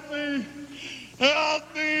help me!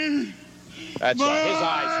 Help me! That's right. His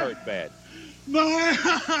eyes hurt bad. My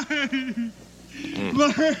eye!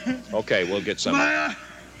 My, okay, we'll get some. My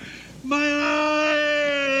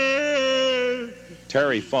eye!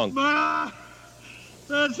 Terry Funk.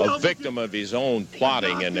 A victim of his own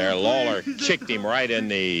plotting in there. Lawler kicked him right in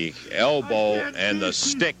the elbow, and the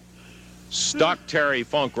stick stuck Terry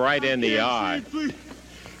Funk right in the eye. Please.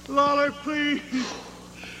 Lawler, please.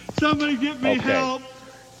 Somebody get me help.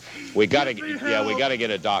 We gotta get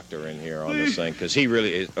a doctor in here on this thing, because he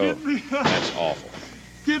really is. Oh, that's awful.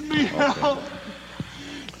 Get me help.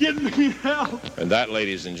 Get me help. And that,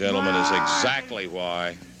 ladies and gentlemen, is exactly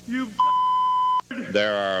why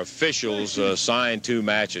there are officials assigned to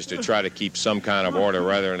matches to try to keep some kind of order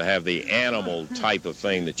rather than have the animal type of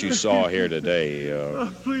thing that you saw here today.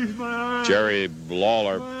 Please, my eye. Jerry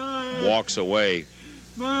Lawler walks away,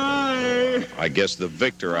 I guess the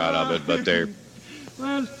victor out of it, but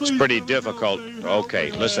it's pretty difficult.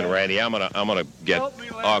 Okay, listen, Randy, I'm gonna get.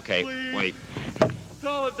 Okay, wait.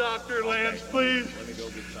 Call a doctor, Lance, please.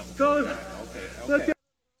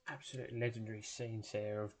 Absolutely legendary scenes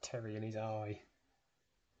here of Terry and his eye.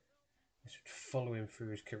 This would follow him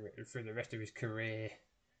through his career, through the rest of his career.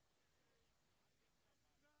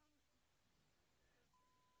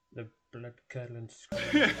 The blood-curdling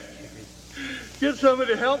scream. Get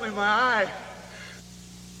somebody to help me, my eye.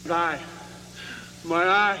 My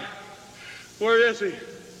eye. Where is he?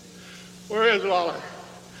 Where is Lawler?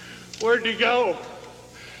 Where'd he go?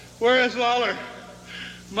 Where is Lawler?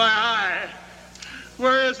 My eye.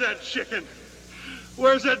 Where is that chicken?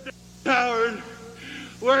 Where's that Howard?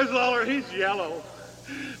 Where's Lawler? He's yellow.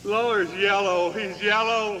 Lawler's yellow. He's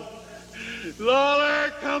yellow.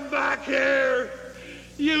 Lawler, come back here.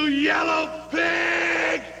 You yellow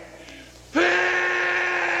pig!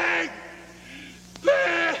 Pig!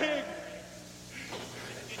 Pig!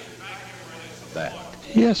 That.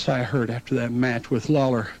 Yes, I heard after that match with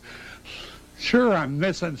Lawler. Sure, I'm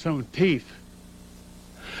missing some teeth.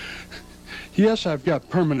 Yes, I've got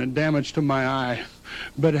permanent damage to my eye.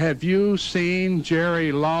 But have you seen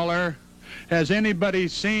Jerry Lawler? Has anybody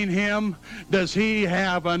seen him? Does he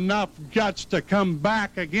have enough guts to come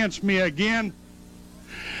back against me again?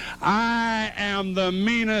 I am the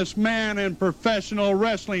meanest man in professional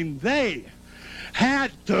wrestling. They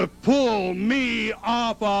had to pull me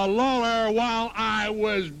off a Lawler while I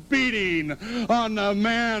was beating on the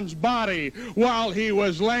man's body while he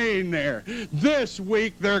was laying there. This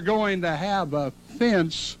week they're going to have a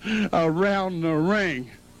fence around the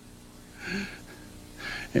ring.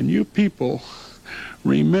 And you people,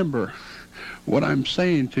 remember what I'm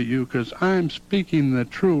saying to you, because I'm speaking the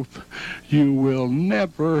truth. You will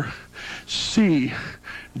never see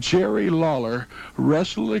Jerry Lawler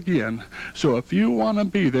wrestle again. So if you want to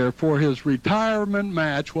be there for his retirement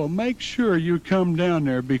match, well, make sure you come down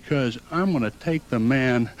there, because I'm going to take the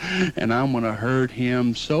man and I'm going to hurt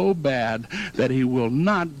him so bad that he will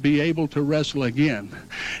not be able to wrestle again.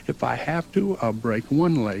 If I have to, I'll break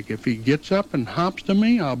one leg. If he gets up and hops to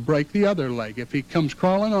me, I'll break the other leg. If he comes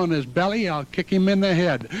crawling on his belly, I'll kick him in the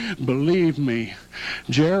head. Believe me,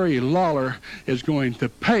 Jerry Lawler is going to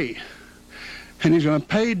pay. And he's going to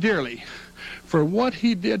pay dearly for what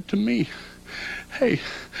he did to me. Hey,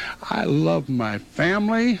 I love my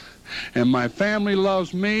family, and my family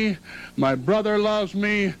loves me. My brother loves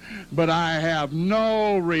me, but I have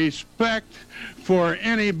no respect for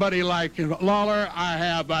anybody like Lawler. I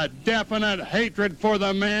have a definite hatred for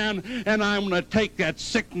the man, and I'm going to take that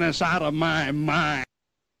sickness out of my mind.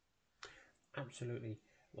 Absolutely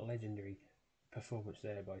legendary performance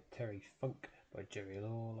there by Terry Funk, by Jerry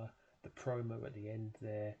Lawler. The promo at the end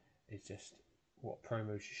there is just what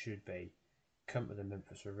promos should be. Come to the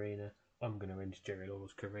Memphis Arena. I'm going to end Jerry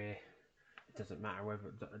Lawler's career. It doesn't matter what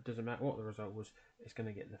the result was. It's going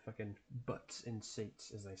to get the fucking butts in seats,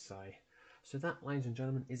 as they say. So that, ladies and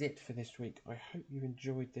gentlemen, is it for this week. I hope you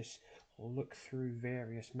enjoyed this look through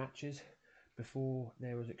various matches. Before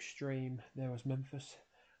there was Extreme, there was Memphis.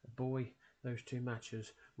 Boy, those two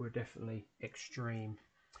matches were definitely extreme.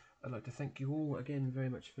 I'd like to thank you all again very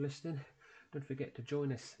much for listening. Don't forget to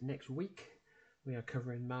join us next week. We are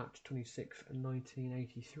covering March 26th,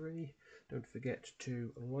 1983. Don't forget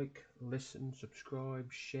to like, listen,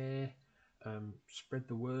 subscribe, share, spread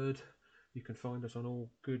the word. You can find us on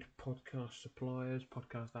all good podcast suppliers,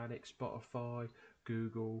 Podcast Addict, Spotify,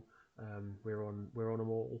 Google. We're on them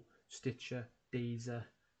all. Stitcher, Deezer.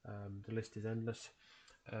 The list is endless.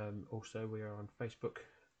 Also, we are on Facebook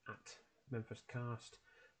at Memphis Cast.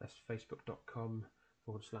 That's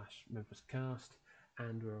facebook.com/MemphisCast,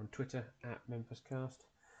 and we're on Twitter at MemphisCast.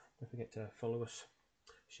 Don't forget to follow us,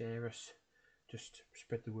 share us, just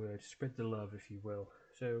spread the word, spread the love, if you will.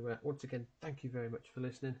 So once again, thank you very much for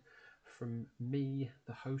listening. From me,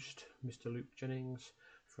 the host, Mr. Luke Jennings,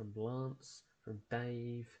 from Lance, from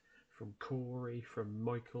Dave, from Corey, from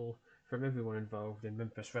Michael, from everyone involved in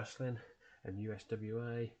Memphis Wrestling and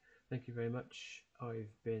USWA, thank you very much. I've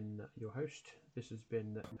been your host. This has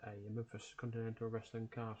been a Memphis Continental Wrestling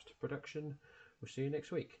Cast production. We'll see you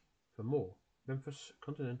next week for more Memphis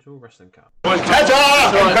Continental Wrestling Cast.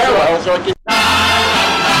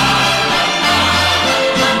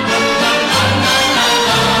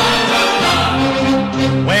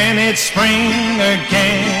 When it's spring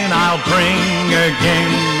again, I'll bring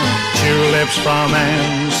again tulips from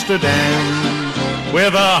Amsterdam.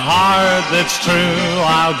 With a heart that's true,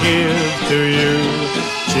 I'll give to you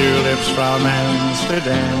tulips from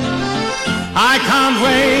Amsterdam. I can't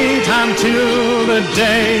wait until the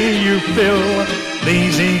day you fill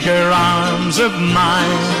these eager arms of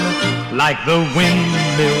mine. Like the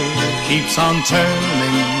windmill keeps on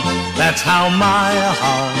turning, that's how my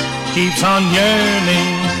heart keeps on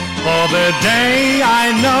yearning for the day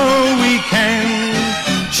I know we can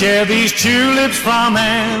share these tulips from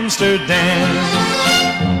Amsterdam.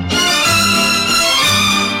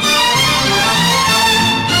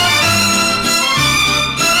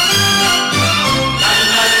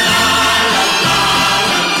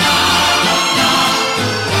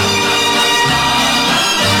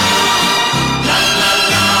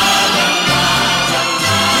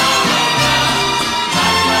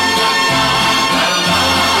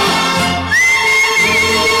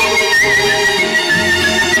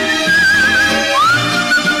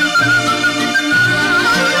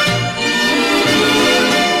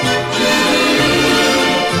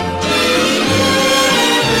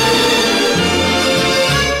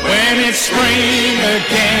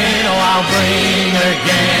 I'll bring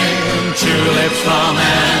again tulips from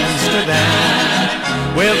Amsterdam.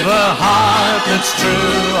 With a heart that's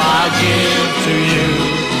true, I'll give to you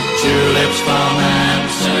tulips from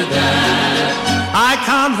Amsterdam. I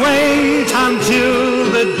can't wait until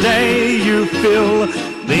the day you fill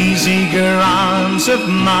these eager arms of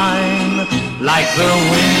mine. Like the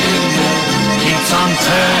wind keeps on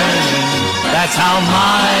turning, that's how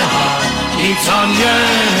my heart keeps on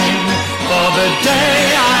yearning another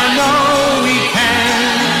day I know we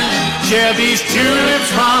can share these tulips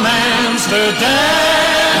from Amsterdam.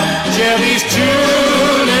 Share these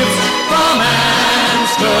tulips from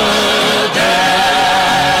Amsterdam.